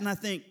like that and I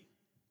think,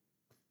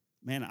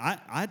 man,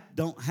 I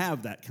don't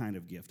have that kind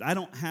of gift. I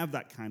don't have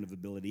that kind of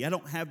ability. I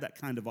don't have that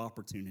kind of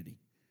opportunity.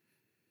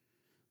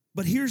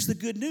 But here's the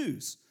good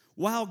news.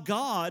 While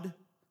God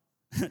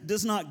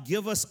does not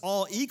give us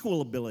all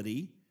equal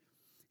ability,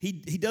 He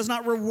does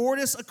not reward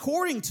us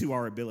according to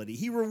our ability.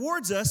 He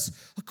rewards us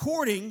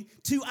according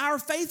to our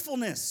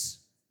faithfulness.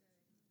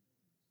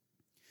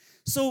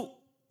 So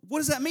what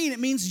does that mean? It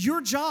means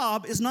your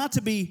job is not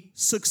to be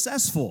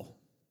successful.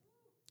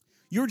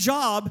 Your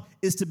job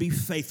is to be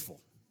faithful.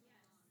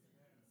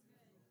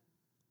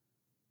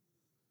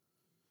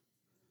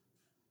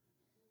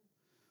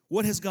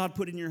 What has God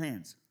put in your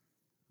hands?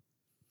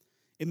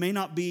 It may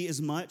not be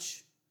as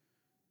much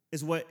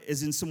as what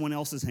is in someone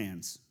else's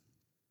hands.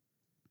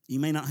 You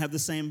may not have the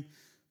same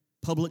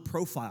public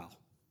profile.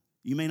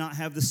 You may not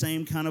have the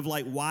same kind of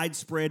like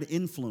widespread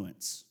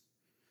influence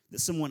that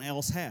someone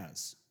else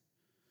has.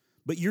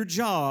 But your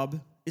job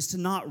is to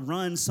not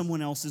run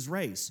someone else's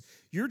race.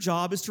 Your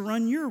job is to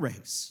run your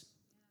race.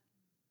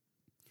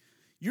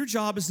 Your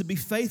job is to be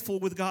faithful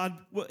with God,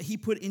 what He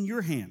put in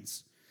your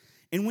hands.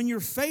 And when you're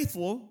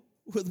faithful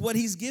with what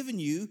He's given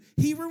you,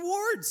 He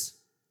rewards.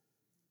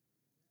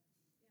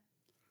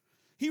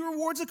 He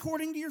rewards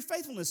according to your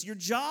faithfulness. Your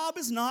job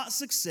is not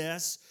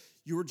success.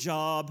 Your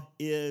job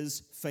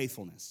is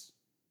faithfulness.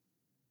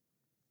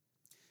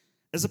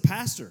 As a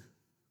pastor,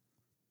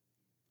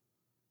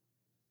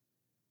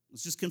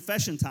 it's just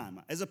confession time.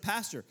 As a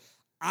pastor,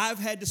 I've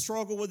had to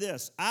struggle with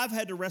this. I've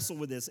had to wrestle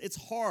with this.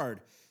 It's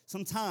hard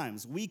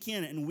sometimes, week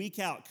in and week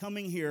out,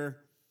 coming here,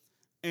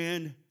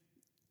 and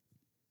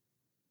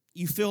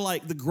you feel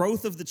like the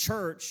growth of the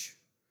church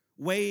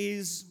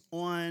weighs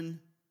on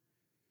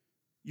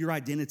your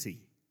identity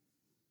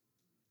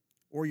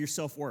or your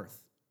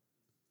self-worth.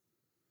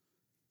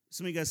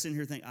 Some of you guys sitting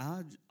here think,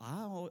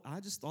 I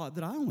just thought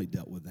that I only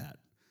dealt with that.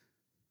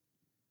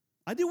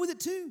 I deal with it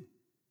too.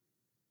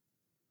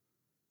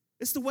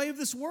 It's the way of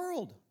this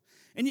world.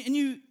 And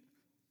you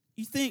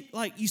think,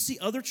 like, you see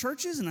other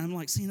churches, and I'm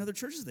like seeing other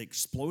churches, they're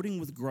exploding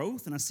with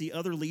growth, and I see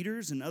other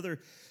leaders and other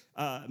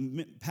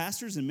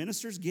pastors and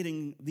ministers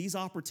getting these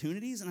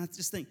opportunities, and I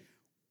just think,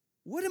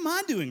 what am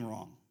I doing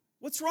wrong?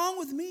 What's wrong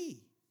with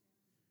me?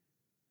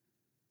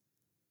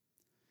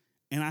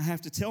 And I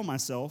have to tell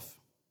myself,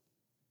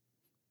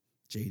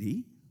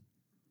 JD,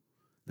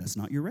 that's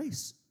not your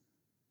race.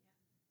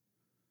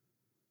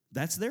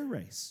 That's their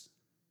race.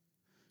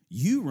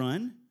 You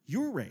run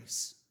your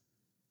race.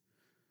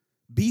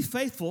 Be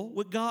faithful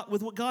with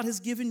what God has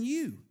given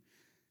you.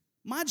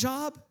 My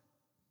job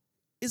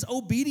is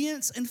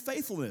obedience and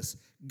faithfulness.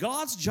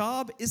 God's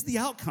job is the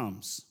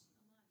outcomes.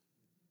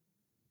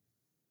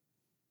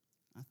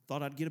 I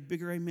thought I'd get a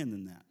bigger amen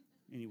than that.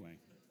 Anyway.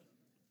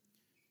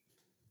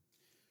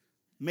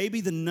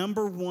 Maybe the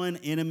number one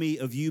enemy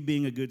of you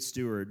being a good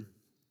steward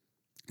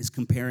is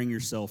comparing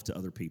yourself to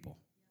other people.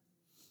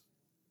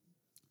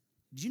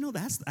 Did you know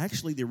that's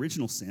actually the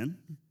original sin?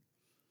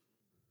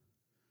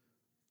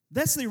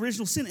 That's the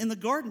original sin in the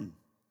garden.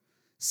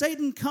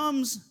 Satan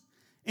comes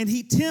and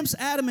he tempts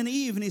Adam and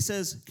Eve and he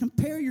says,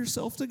 compare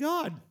yourself to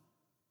God.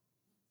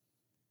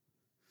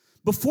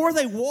 Before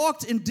they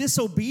walked in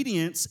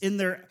disobedience in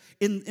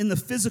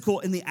the physical,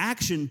 in the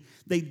action,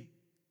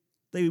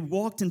 they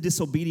walked in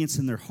disobedience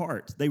in their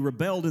heart. They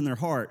rebelled in their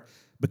heart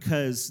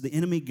because the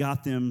enemy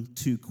got them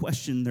to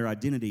question their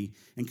identity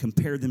and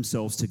compare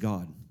themselves to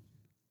God.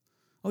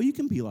 Oh, you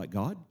can be like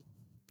God.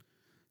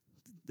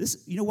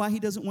 You know why He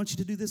doesn't want you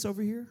to do this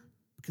over here?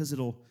 Because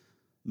it'll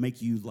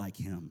make you like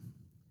Him.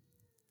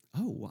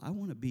 Oh, well, I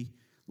want to be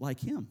like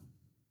Him.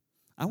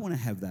 I want to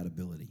have that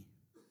ability.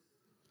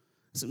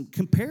 So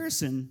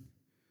comparison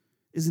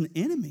is an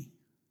enemy.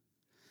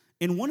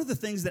 And one of the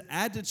things that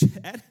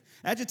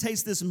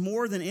agitates this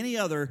more than any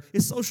other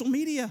is social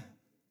media.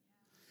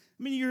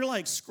 I mean, you're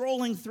like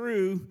scrolling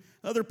through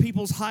other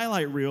people's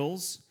highlight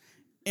reels,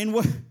 and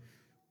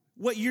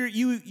what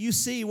you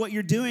see, what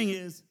you're doing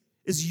is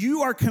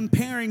you are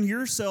comparing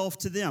yourself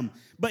to them.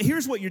 But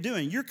here's what you're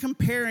doing. You're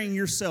comparing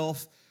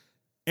yourself,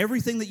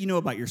 everything that you know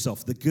about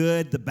yourself, the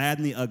good, the bad,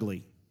 and the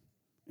ugly.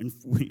 And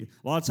a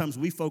lot of times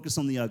we focus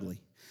on the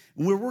ugly.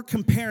 And we're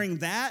comparing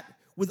that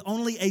with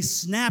only a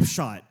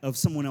snapshot of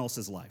someone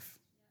else's life.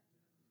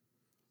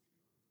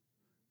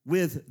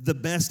 With the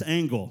best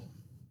angle.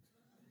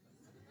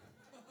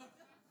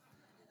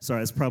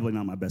 Sorry, that's probably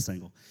not my best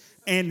angle.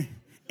 And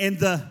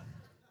the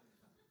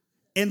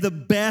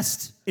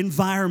best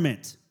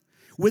environment.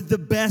 With the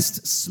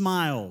best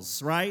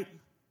smiles, right?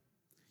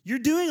 You're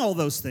doing all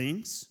those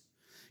things.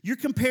 You're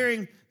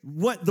comparing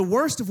the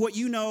worst of what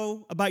you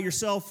know about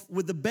yourself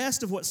with the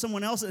best of what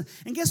someone else is.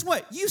 And guess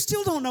what? You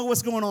still don't know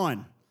what's going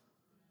on.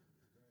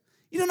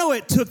 You don't know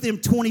it took them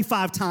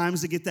 25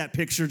 times to get that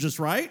picture just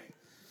right.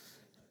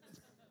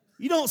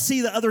 You don't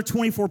see the other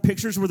 24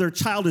 pictures where their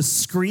child is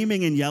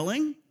screaming and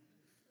yelling.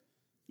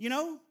 You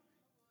know?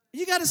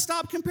 You got to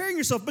stop comparing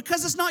yourself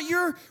because it's not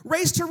your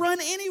race to run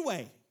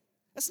anyway.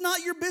 That's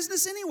not your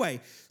business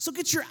anyway. So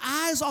get your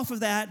eyes off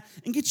of that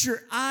and get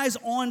your eyes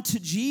on to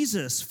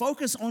Jesus.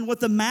 Focus on what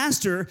the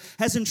Master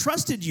has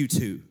entrusted you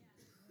to.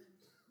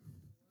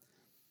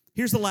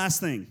 Here's the last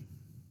thing.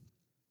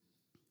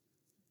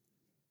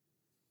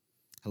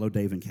 Hello,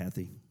 Dave and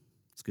Kathy.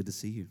 It's good to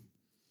see you.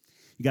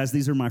 You guys,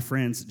 these are my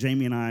friends.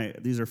 Jamie and I,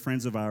 these are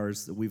friends of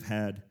ours that we've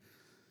had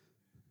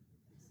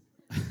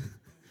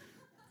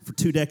for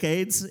 2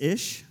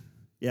 decades-ish.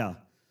 Yeah.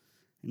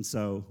 And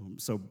so I'm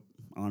so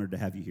honored to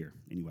have you here.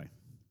 Anyway,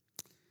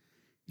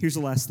 here's the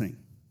last thing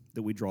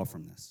that we draw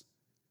from this.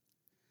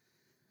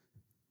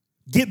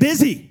 Get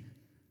busy.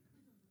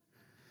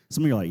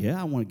 Some of you are like, yeah,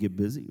 I want to get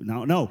busy.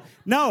 No.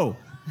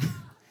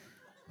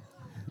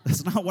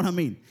 That's not what I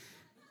mean.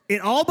 It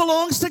all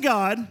belongs to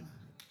God,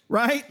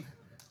 right?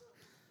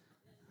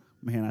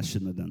 Man, I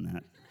shouldn't have done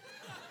that.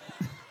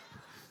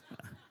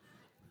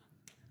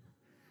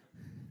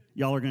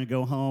 Y'all are going to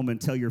go home and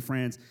tell your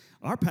friends,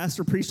 our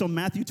pastor preached on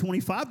Matthew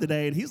 25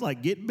 today, and he's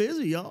like, get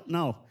busy, y'all.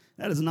 No,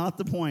 that is not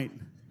the point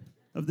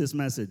of this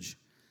message.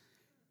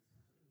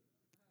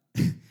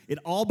 It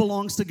all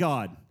belongs to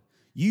God.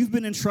 You've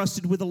been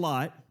entrusted with a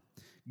lot.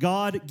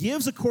 God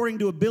gives according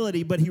to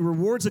ability, but he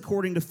rewards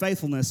according to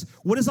faithfulness.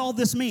 What does all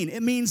this mean?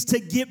 It means to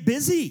get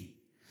busy.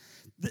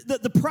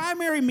 The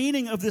primary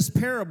meaning of this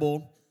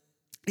parable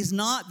is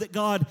not that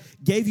God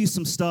gave you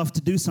some stuff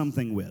to do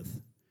something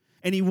with,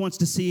 and he wants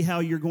to see how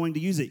you're going to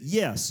use it.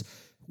 Yes,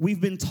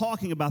 we've been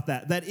talking about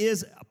that. That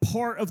is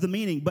part of the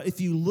meaning, but if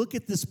you look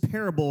at this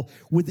parable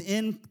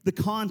within the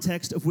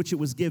context of which it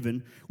was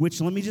given,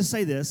 which, let me just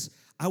say this,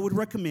 I would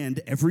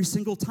recommend every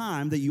single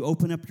time that you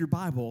open up your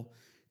Bible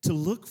to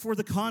look for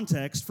the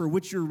context for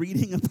which you're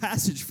reading a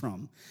passage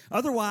from.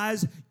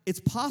 Otherwise,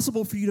 it's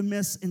possible for you to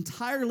miss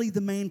entirely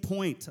the main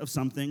point of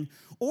something,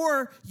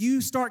 or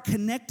you start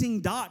connecting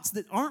dots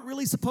that aren't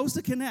really supposed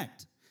to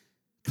connect.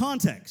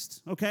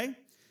 Context, okay?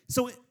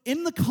 So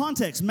in the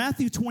context,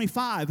 Matthew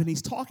 25, and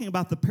he's talking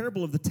about the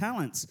parable of the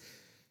talents.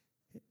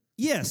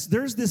 Yes,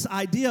 there's this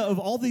idea of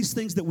all these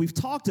things that we've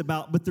talked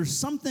about, but there's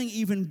something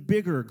even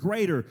bigger,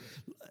 greater,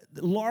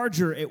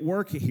 larger at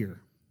work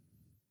here.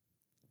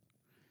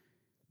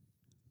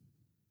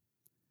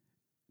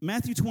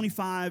 Matthew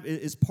 25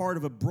 is part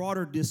of a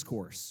broader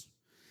discourse.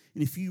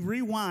 And if you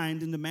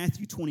rewind into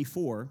Matthew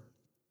 24,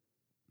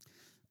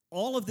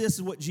 all of this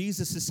is what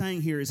Jesus is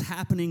saying here is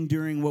happening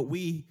during what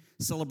we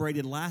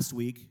celebrated last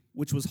week,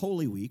 which was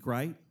Holy Week,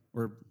 right?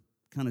 Or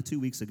kind of 2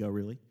 weeks ago,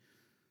 really.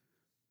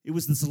 It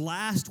was this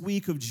last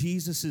week of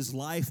Jesus'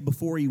 life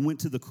before he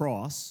went to the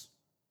cross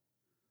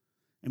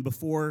and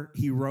before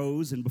he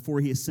rose and before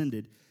he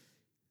ascended.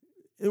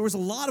 There was a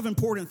lot of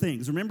important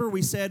things. Remember,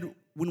 we said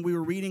when we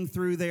were reading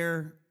through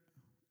there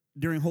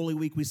during Holy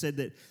Week, we said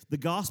that the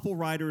gospel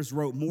writers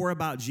wrote more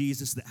about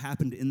Jesus that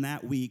happened in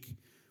that week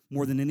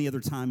more than any other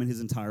time in his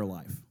entire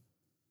life.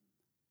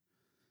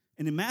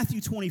 And in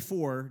Matthew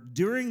 24,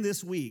 during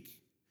this week,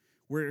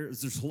 where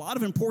there's a lot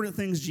of important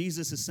things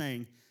Jesus is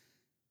saying,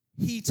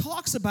 he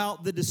talks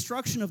about the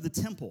destruction of the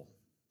temple,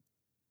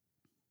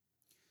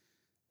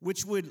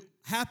 which would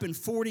happen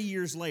 40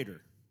 years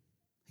later.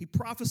 He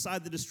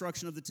prophesied the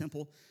destruction of the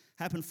temple,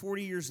 happened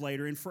 40 years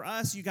later. And for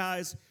us, you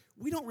guys,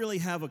 we don't really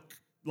have a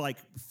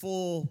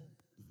full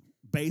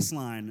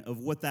baseline of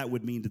what that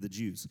would mean to the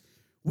Jews.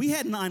 We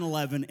had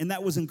 9/11, and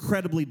that was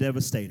incredibly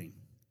devastating.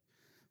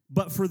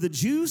 But for the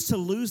Jews to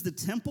lose the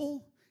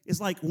temple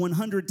is like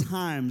 100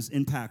 times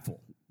impactful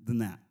than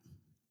that.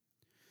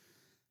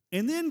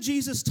 And then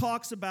Jesus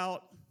talks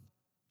about,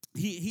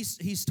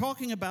 he's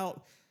talking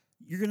about,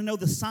 you're going to know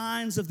the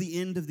signs of the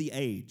end of the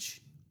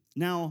age.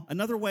 Now,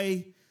 another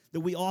way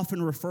that we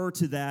often refer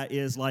to that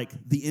is like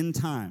the end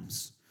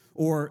times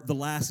or the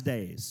last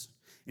days.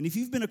 And if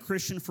you've been a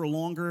Christian for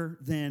longer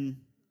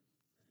than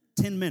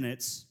 10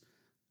 minutes,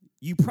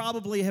 you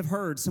probably have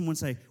heard someone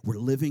say, we're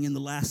living in the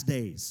last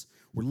days.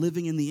 We're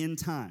living in the end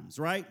times,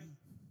 right?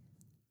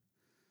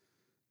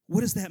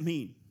 What does that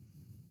mean?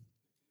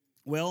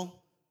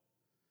 Well,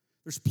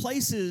 there's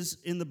places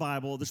in the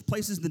Bible, there's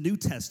places in the New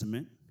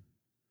Testament.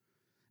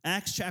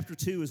 Acts chapter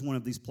 2 is one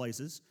of these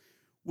places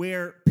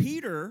where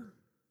Peter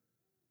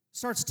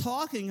starts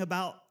talking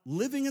about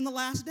living in the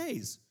last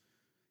days.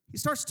 He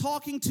starts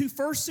talking to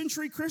first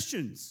century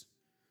Christians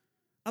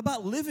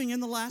about living in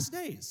the last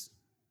days.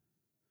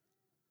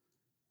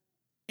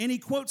 And he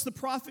quotes the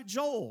prophet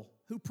Joel,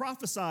 who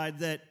prophesied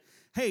that,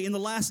 hey, in the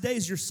last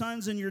days, your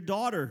sons and your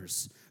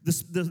daughters, the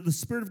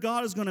Spirit of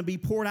God is going to be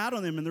poured out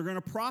on them, and they're going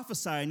to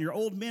prophesy, and your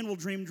old men will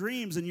dream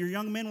dreams, and your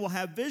young men will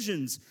have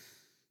visions.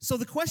 So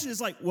the question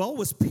is like, well,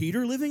 was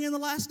Peter living in the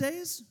last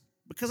days?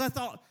 Because I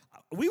thought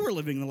we were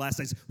living in the last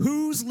days.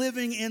 Who's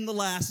living in the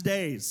last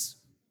days?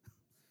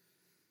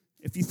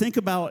 If you think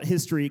about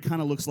history, it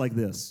kind of looks like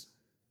this.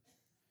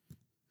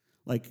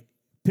 Like,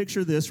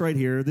 picture this right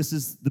here. This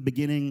is the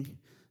beginning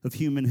of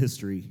human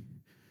history.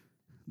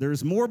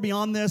 There's more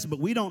beyond this, but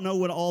we don't know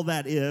what all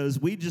that is.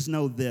 We just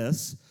know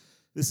this.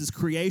 This is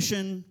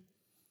creation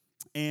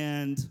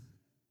and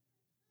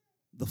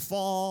the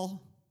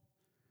fall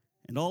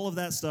and all of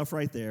that stuff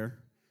right there.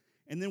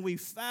 And then we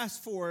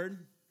fast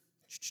forward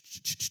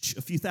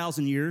a few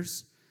thousand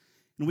years,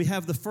 and we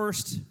have the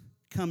first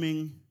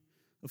coming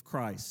of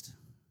Christ.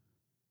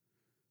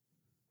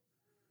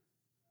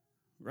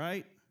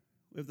 Right?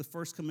 We have the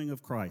first coming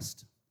of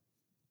Christ.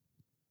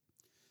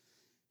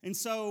 And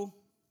so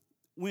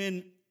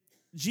when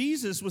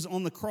Jesus was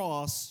on the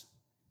cross,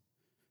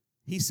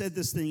 he said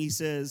this thing. He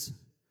says,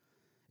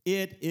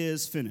 "It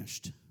is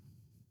finished."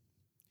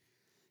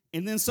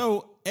 And then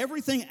so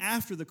everything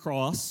after the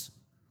cross,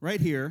 right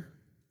here,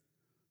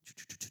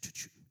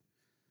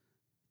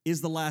 is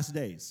the last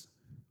days.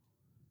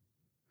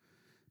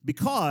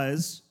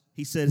 Because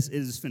he says it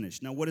is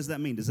finished. Now, what does that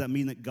mean? Does that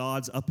mean that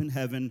God's up in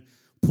heaven,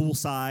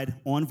 poolside,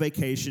 on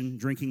vacation,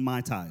 drinking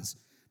Mai Tais?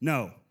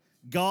 No.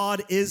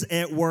 God is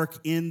at work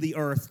in the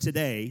earth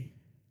today.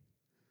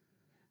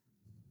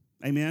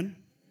 Amen?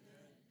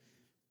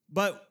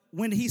 But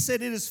when he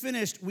said it is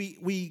finished,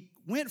 we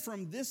went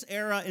from this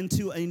era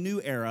into a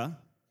new era.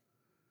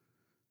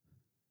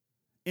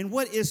 And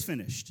what is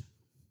finished?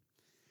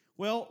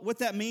 Well, what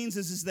that means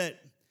is that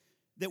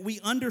we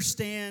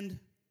understand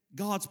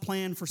God's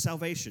plan for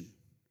salvation.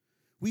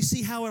 We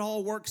see how it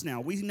all works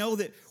now. We know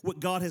that what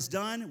God has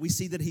done, we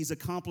see that he's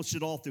accomplished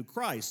it all through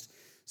Christ.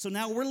 So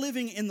now we're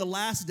living in the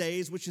last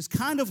days, which is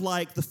kind of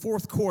like the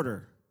fourth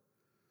quarter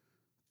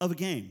of a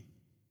game.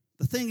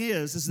 The thing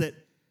is that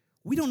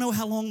we don't know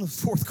how long the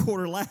fourth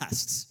quarter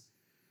lasts.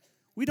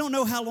 We don't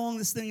know how long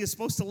this thing is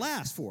supposed to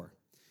last for.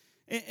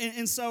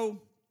 And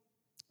so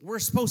we're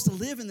supposed to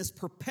live in this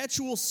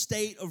perpetual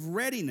state of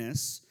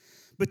readiness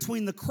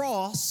between the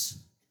cross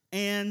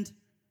and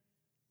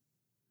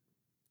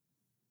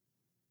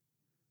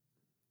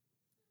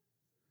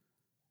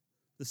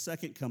the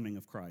second coming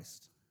of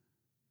Christ.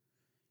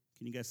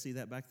 Can you guys see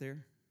that back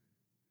there?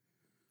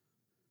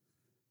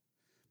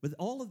 But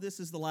all of this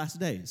is the last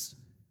days.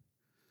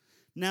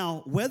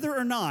 Now, whether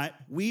or not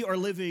we are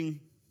living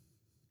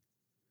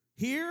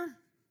here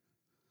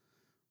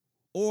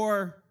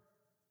or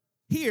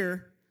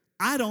here,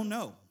 I don't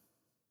know.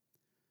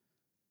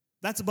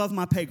 That's above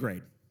my pay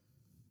grade.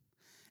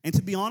 And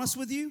to be honest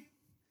with you,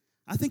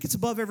 I think it's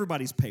above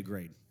everybody's pay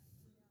grade.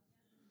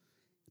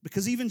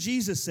 Because even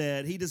Jesus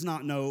said he does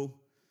not know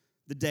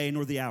the day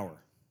nor the hour.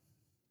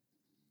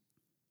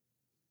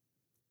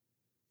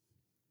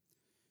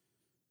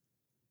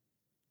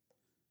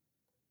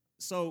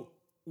 So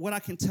what I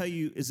can tell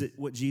you is that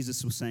what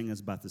Jesus was saying is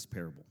about this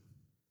parable.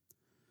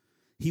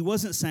 He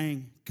wasn't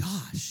saying,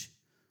 gosh,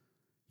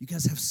 you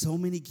guys have so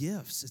many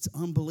gifts. It's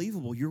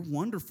unbelievable. You're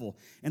wonderful,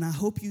 and I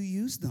hope you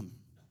use them.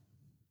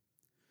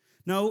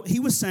 No, he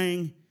was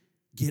saying,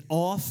 get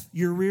off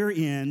your rear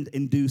end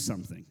and do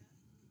something.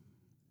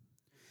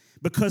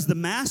 Because the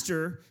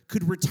master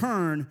could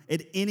return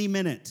at any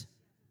minute.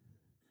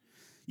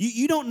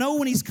 You don't know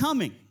when he's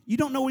coming. You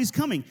don't know when he's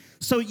coming.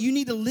 So you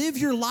need to live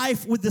your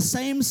life with the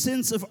same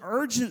sense of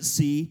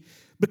urgency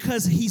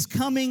because he's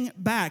coming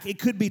back. It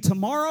could be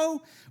tomorrow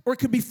or it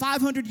could be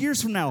 500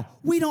 years from now.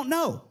 We don't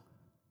know.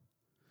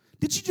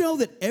 Did you know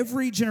that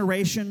every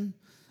generation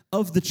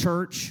of the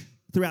church,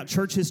 throughout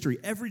church history,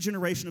 every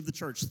generation of the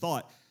church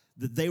thought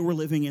that they were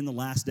living in the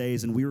last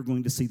days and we were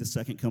going to see the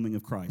second coming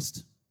of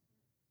Christ?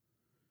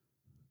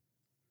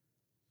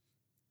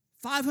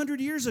 500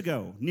 years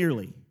ago,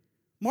 nearly,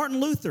 Martin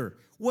Luther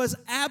was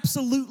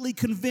absolutely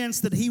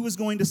convinced that he was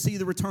going to see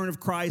the return of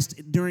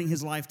Christ during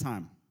his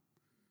lifetime.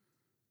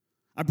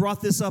 I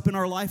brought this up in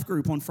our life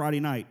group on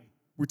Friday night.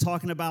 We're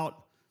talking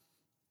about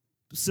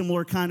a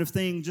similar kind of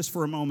thing just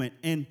for a moment.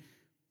 And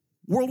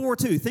World War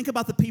II, think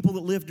about the people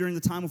that lived during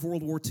the time of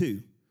World War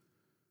II.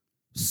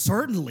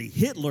 Certainly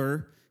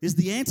Hitler is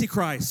the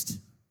Antichrist.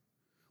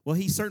 Well,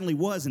 he certainly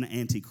was an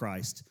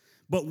Antichrist.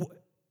 But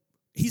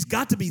he's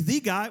got to be the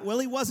guy. Well,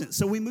 he wasn't.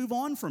 So we move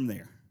on from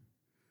there.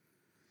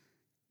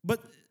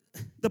 But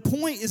the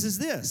point is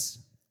this.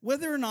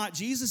 Whether or not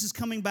Jesus is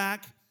coming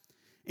back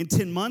in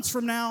 10 months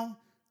from now,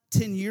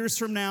 10 years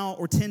from now,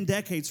 or 10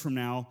 decades from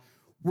now,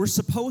 we're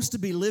supposed to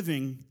be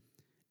living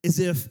as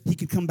if he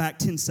could come back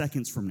 10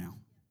 seconds from now.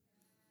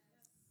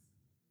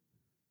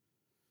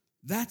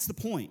 That's the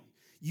point.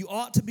 You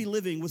ought to be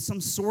living with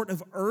some sort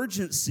of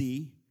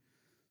urgency,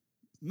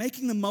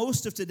 making the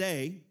most of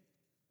today,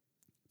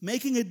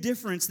 making a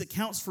difference that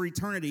counts for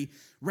eternity,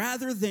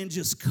 rather than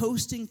just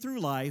coasting through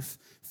life,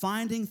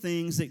 finding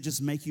things that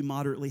just make you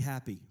moderately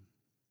happy.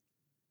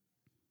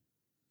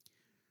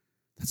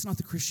 That's not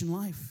the Christian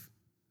life.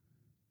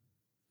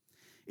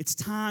 It's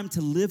time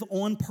to live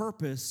on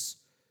purpose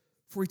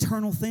for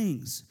eternal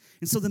things.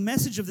 And so the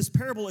message of this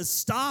parable is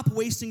stop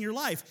wasting your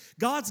life.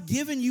 God's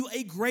given you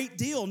a great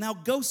deal. Now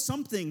go do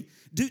something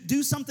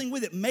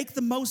with it. Make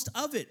the most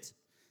of it.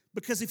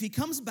 Because if he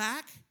comes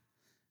back,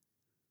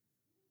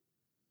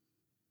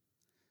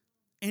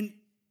 and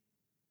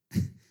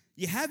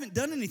you haven't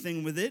done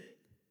anything with it,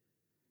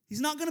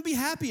 he's not going to be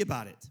happy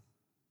about it.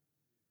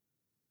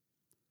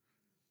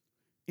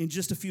 In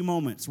just a few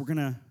moments, we're going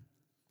to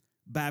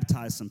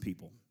baptize some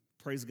people.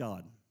 Praise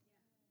God.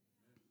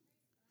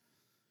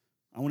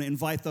 I want to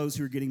invite those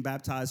who are getting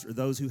baptized or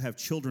those who have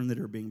children that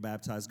are being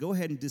baptized. Go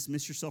ahead and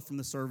dismiss yourself from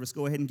the service.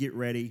 Go ahead and get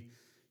ready.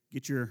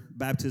 Get your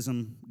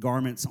baptism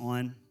garments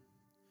on.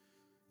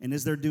 And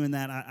as they're doing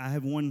that, I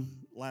have one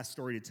last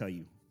story to tell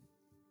you.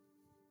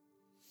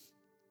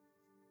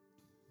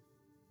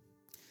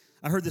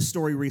 I heard this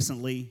story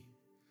recently.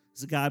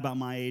 It's a guy about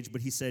my age,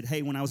 but he said,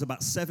 hey, when I was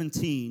about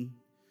 17,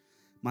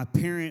 my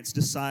parents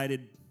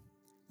decided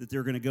that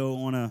they're going to go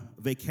on a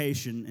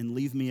vacation and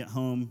leave me at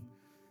home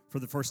for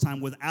the first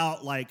time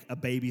without like a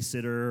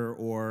babysitter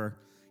or,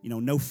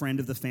 no friend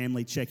of the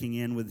family checking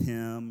in with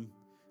him,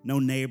 no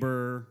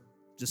neighbor,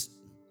 just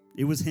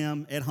it was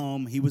him at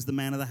home. He was the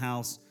man of the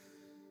house.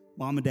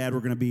 Mom and dad were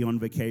going to be on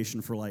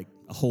vacation for like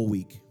a whole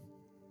week.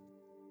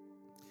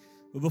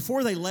 But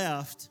before they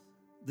left,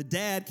 the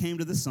dad came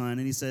to the son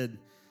and he said,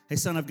 hey,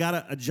 son, I've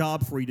got a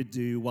job for you to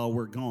do while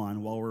we're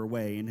gone, while we're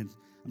away. And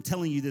I'm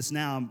telling you this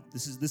now.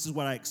 This is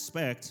what I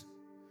expect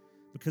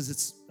because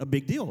it's a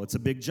big deal. It's a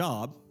big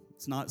job.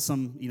 It's not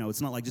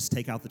it's not like just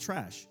take out the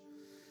trash.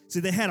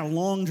 See, they had a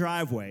long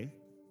driveway,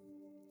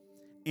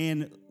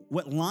 and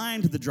what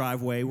lined the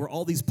driveway were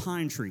all these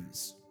pine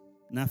trees.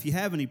 Now, if you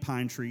have any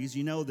pine trees,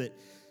 you know that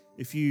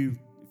if you're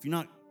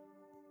not,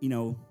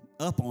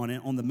 up on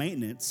it, on the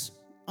maintenance,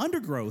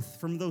 undergrowth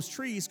from those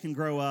trees can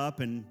grow up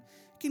and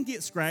can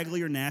get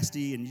scraggly or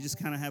nasty, and you just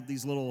kind of have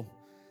these little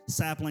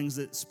saplings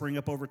that spring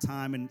up over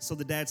time. And so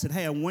the dad said,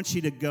 hey, I want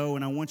you to go,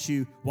 and I want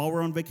you, while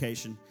we're on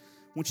vacation,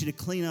 I want you to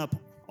clean up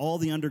all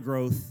the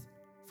undergrowth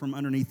from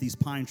underneath these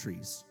pine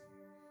trees.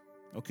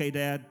 Okay,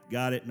 Dad,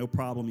 got it, no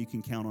problem, you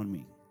can count on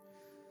me.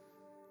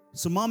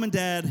 So mom and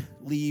dad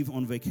leave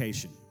on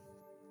vacation.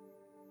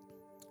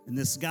 And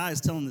this guy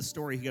is telling this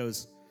story. He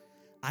goes,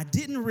 I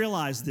didn't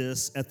realize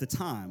this at the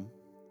time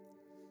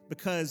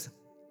because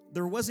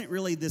there wasn't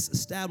really this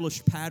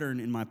established pattern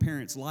in my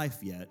parents' life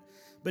yet.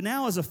 But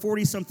now as a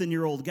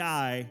 40-something-year-old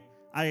guy,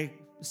 I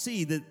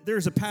see that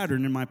there's a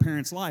pattern in my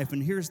parents' life,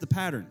 and here's the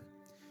pattern.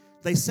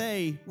 They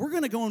say, we're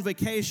going to go on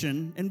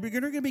vacation, and we're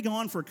going to be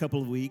gone for a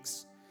couple of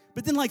weeks,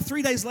 but then like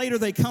 3 days later,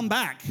 they come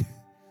back.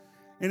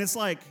 And it's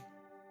like,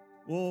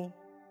 well,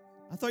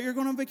 I thought you were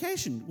going on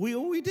vacation.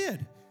 We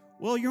did.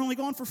 Well, you're only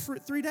gone for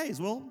 3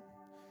 days. Well,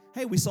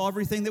 hey, we saw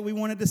everything that we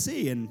wanted to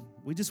see, and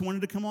we just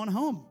wanted to come on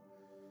home.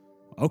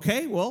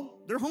 Okay, well,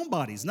 they're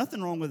homebodies.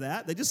 Nothing wrong with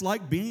that. They just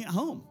like being at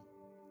home.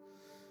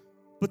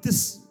 But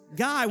this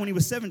guy, when he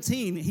was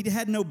 17, he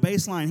had no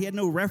baseline. He had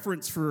no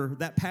reference for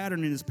that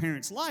pattern in his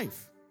parents'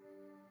 life.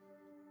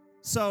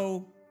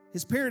 So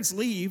his parents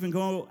leave and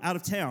go out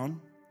of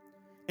town,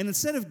 and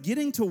instead of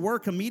getting to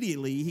work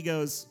immediately, he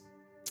goes,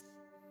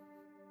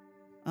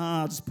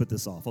 I'll just put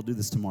this off. I'll do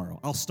this tomorrow.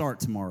 I'll start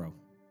tomorrow.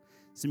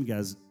 Some of you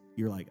guys,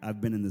 you're like,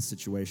 I've been in this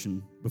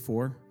situation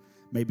before.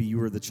 Maybe you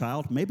were the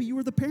child. Maybe you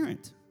were the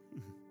parent.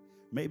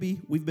 Maybe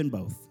we've been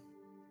both.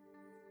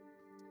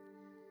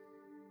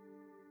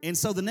 And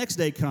so the next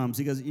day comes.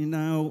 He goes,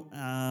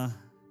 I'm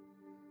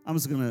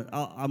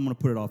gonna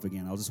put it off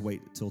again. I'll just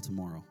wait till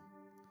tomorrow.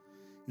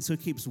 And so he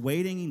keeps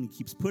waiting, and he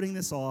keeps putting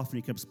this off, and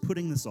he keeps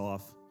putting this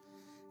off.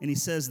 And he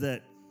says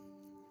that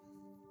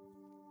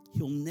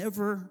he'll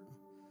never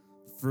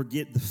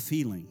forget the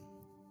feeling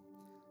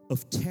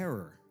of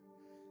terror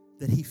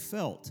that he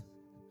felt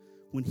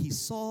when he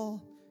saw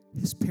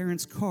his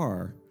parents'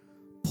 car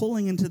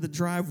pulling into the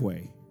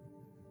driveway.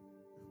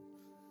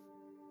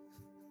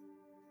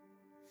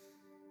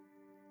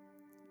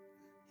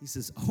 He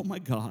says, oh my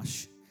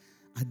gosh,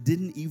 I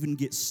didn't even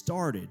get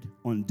started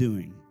on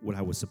doing what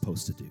I was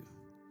supposed to do.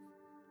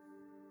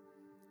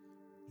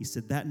 He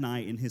said that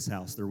night in his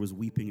house, there was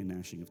weeping and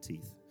gnashing of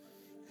teeth.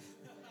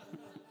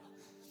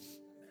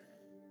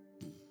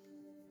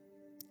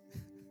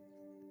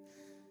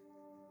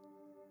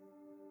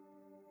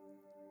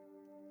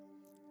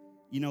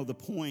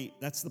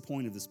 That's the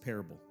point of this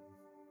parable.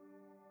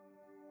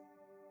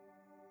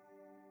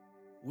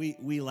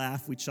 We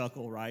laugh, we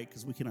chuckle, right?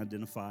 Because we can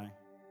identify.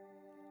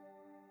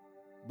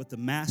 But the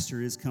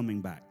master is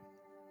coming back.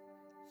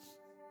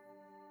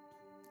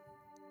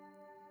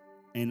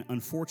 And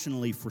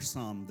unfortunately for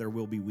some, there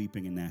will be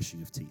weeping and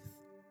gnashing of teeth.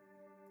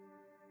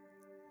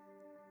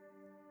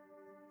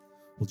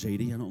 Well,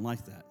 JD, I don't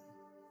like that.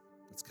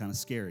 That's kind of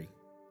scary.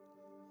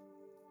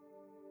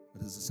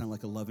 But does it sound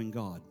like a loving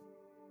God?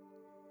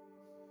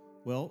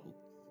 Well,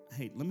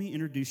 hey, let me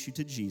introduce you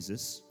to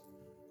Jesus.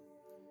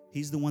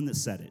 He's the one that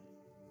said it.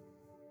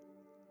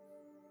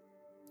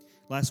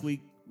 Last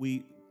week,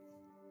 we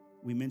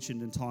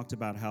mentioned and talked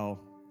about how,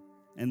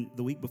 and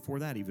the week before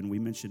that even, we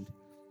mentioned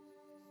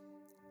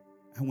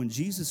how when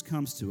Jesus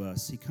comes to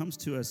us, he comes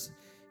to us,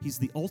 he's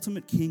the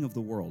ultimate king of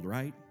the world,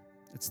 right?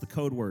 It's the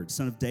code word,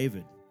 son of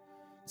David.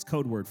 It's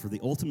code word for the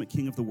ultimate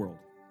king of the world.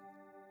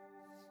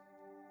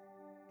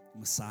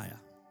 Messiah.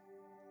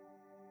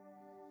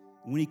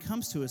 When he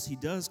comes to us, he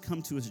does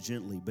come to us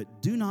gently,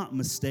 but do not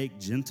mistake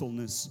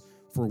gentleness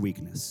for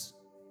weakness.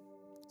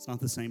 It's not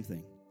the same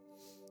thing.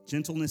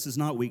 Gentleness is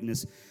not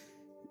weakness.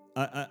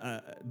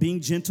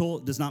 Being gentle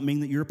does not mean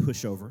that you're a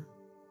pushover.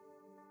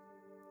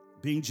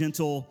 Being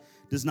gentle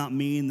does not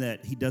mean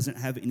that he doesn't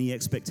have any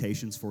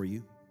expectations for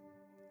you.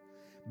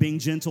 Being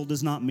gentle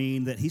does not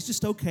mean that he's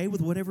just okay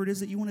with whatever it is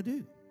that you want to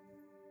do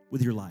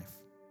with your life.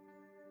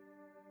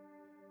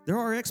 There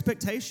are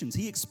expectations.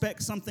 He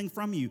expects something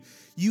from you.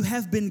 You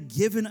have been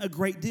given a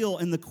great deal,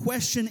 and the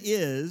question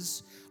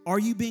is, are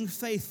you being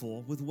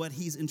faithful with what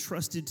he's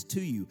entrusted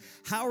to you?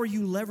 How are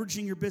you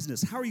leveraging your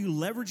business? How are you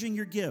leveraging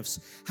your gifts?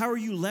 How are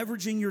you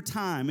leveraging your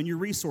time and your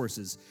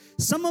resources?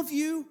 Some of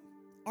you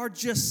are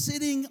just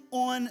sitting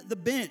on the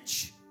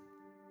bench.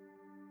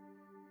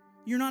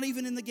 You're not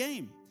even in the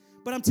game.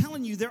 But I'm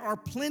telling you, there are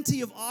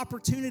plenty of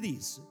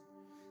opportunities.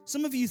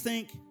 Some of you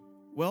think,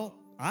 well,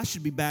 I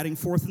should be batting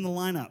fourth in the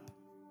lineup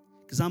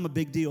because I'm a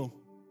big deal.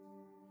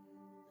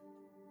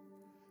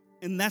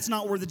 And that's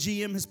not where the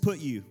GM has put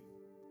you.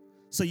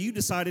 So you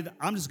decided,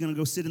 I'm just going to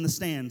go sit in the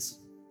stands.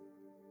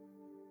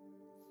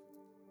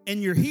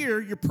 And you're here,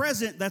 you're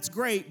present, that's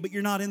great, but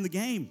you're not in the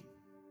game.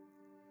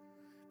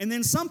 And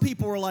then some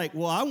people are like,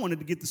 well, I wanted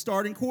to get the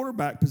starting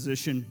quarterback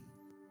position.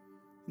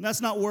 And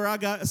that's not where I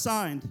got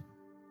assigned.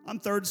 I'm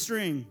third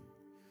string.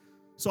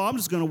 So I'm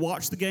just going to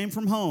watch the game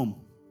from home.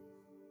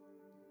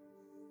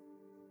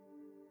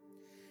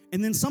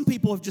 And then some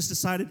people have just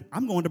decided,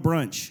 I'm going to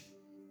brunch.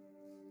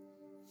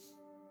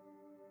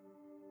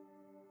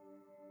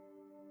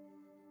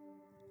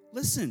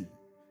 Listen,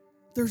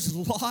 there's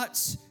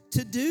lots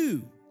to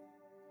do.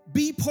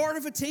 Be part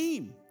of a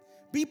team.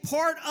 Be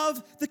part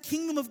of the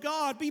kingdom of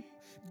God.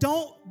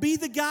 Don't be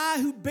the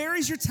guy who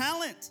buries your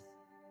talent.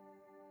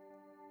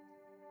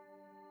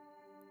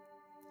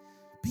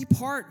 Be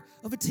part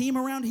of a team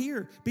around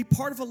here. Be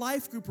part of a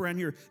life group around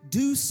here.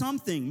 Do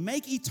something.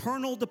 Make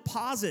eternal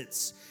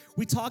deposits.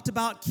 We talked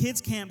about kids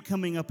camp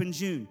coming up in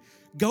June.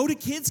 Go to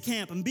kids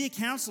camp and be a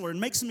counselor and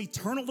make some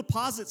eternal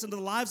deposits into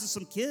the lives of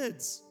some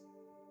kids.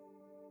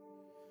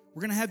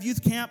 We're going to have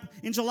youth camp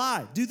in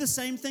July. Do the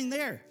same thing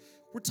there.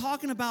 We're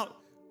talking about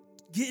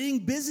getting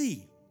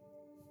busy.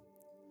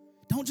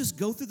 Don't just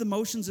go through the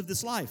motions of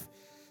this life.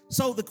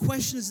 So the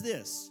question is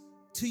this,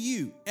 to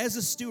you as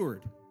a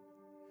steward,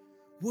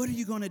 what are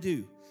you going to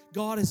do?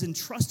 God has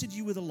entrusted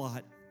you with a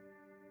lot.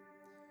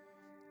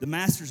 The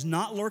master's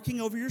not lurking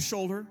over your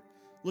shoulder,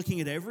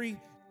 looking at every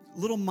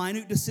little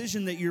minute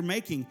decision that you're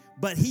making,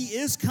 but he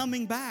is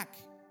coming back.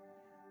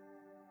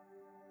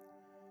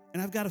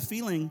 And I've got a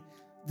feeling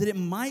that it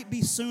might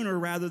be sooner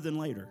rather than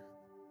later.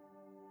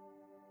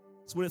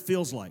 That's what it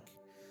feels like.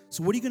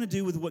 So what are you going to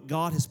do with what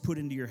God has put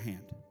into your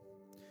hand?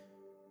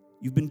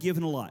 You've been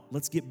given a lot.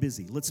 Let's get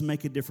busy. Let's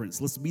make a difference.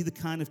 Let's be the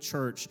kind of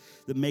church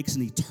that makes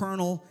an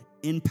eternal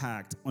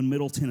impact on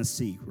Middle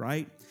Tennessee,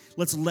 right?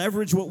 Let's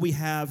leverage what we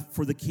have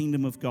for the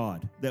kingdom of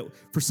God, that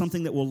for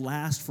something that will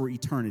last for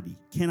eternity.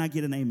 Can I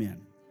get an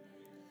amen?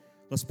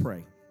 Let's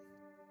pray.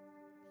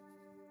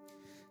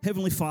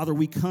 Heavenly Father,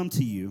 we come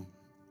to you,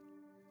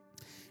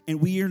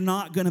 and we are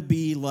not going to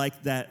be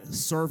like that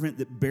servant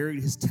that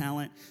buried his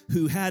talent,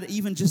 who had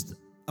even just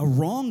a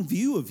wrong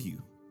view of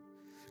you.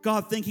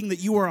 God, thinking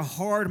that you are a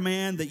hard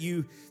man, that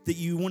you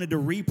wanted to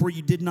reap where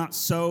you did not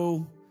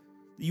sow,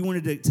 that you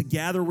wanted to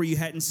gather where you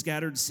hadn't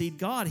scattered seed.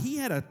 God, he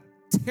had a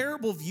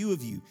terrible view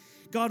of you.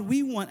 God,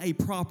 we want a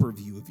proper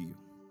view of you.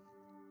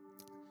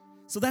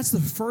 So that's the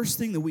first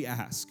thing that we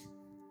ask,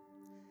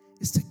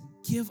 is to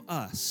give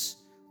us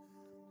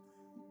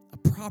a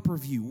proper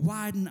view,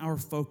 widen our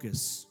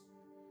focus,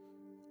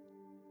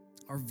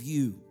 our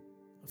view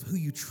of who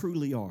you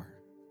truly are.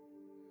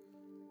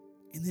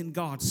 And then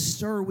God,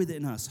 stir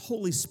within us,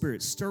 Holy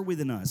Spirit, stir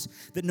within us,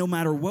 that no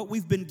matter what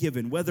we've been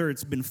given, whether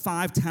it's been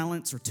 5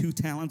 talents or 2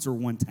 talents or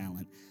 1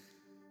 talent,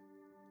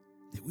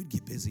 that we'd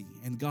get busy.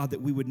 And God,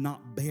 that we would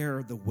not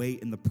bear the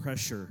weight and the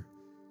pressure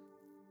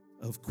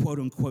of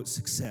quote-unquote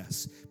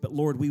success. But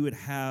Lord, we would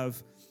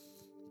have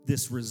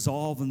this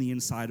resolve on the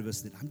inside of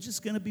us that I'm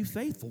just going to be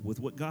faithful with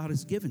what God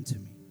has given to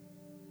me.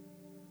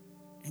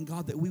 And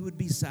God, that we would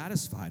be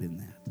satisfied in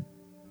that.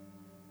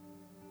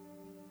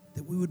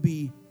 That we would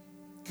be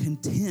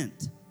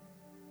content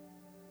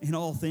in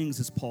all things,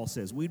 as Paul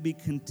says. We'd be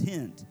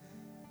content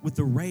with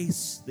the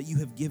race that you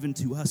have given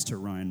to us to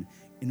run,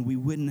 and we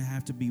wouldn't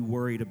have to be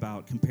worried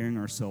about comparing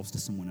ourselves to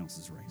someone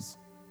else's race.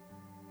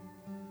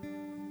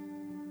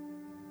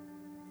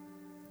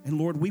 And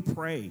Lord, we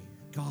pray,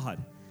 God,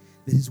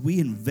 that as we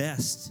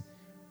invest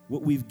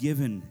what we've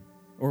given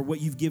or what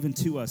you've given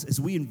to us,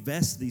 as we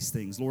invest these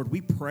things, Lord,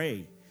 we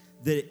pray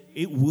that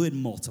it would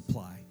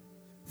multiply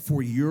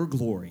for your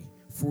glory,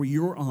 for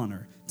your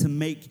honor, to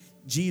make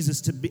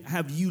Jesus,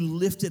 have you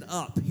lifted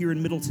up here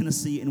in Middle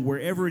Tennessee and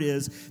wherever it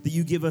is that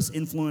you give us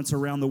influence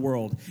around the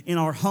world, in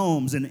our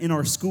homes and in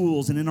our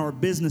schools and in our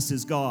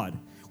businesses, God.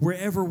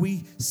 Wherever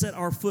we set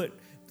our foot,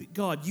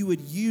 God, you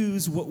would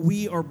use what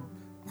we are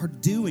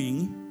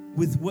doing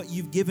with what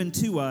you've given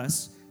to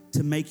us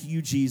to make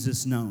you,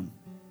 Jesus, known.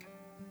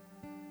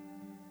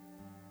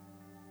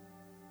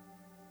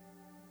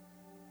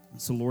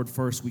 So, Lord,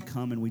 first we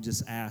come and we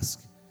just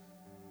ask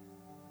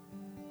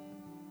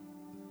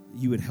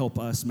you would help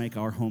us make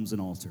our homes an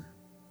altar.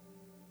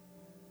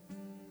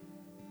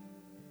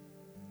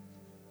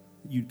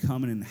 You'd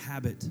come and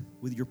inhabit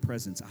with your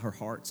presence our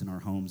hearts and our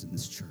homes in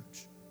this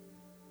church.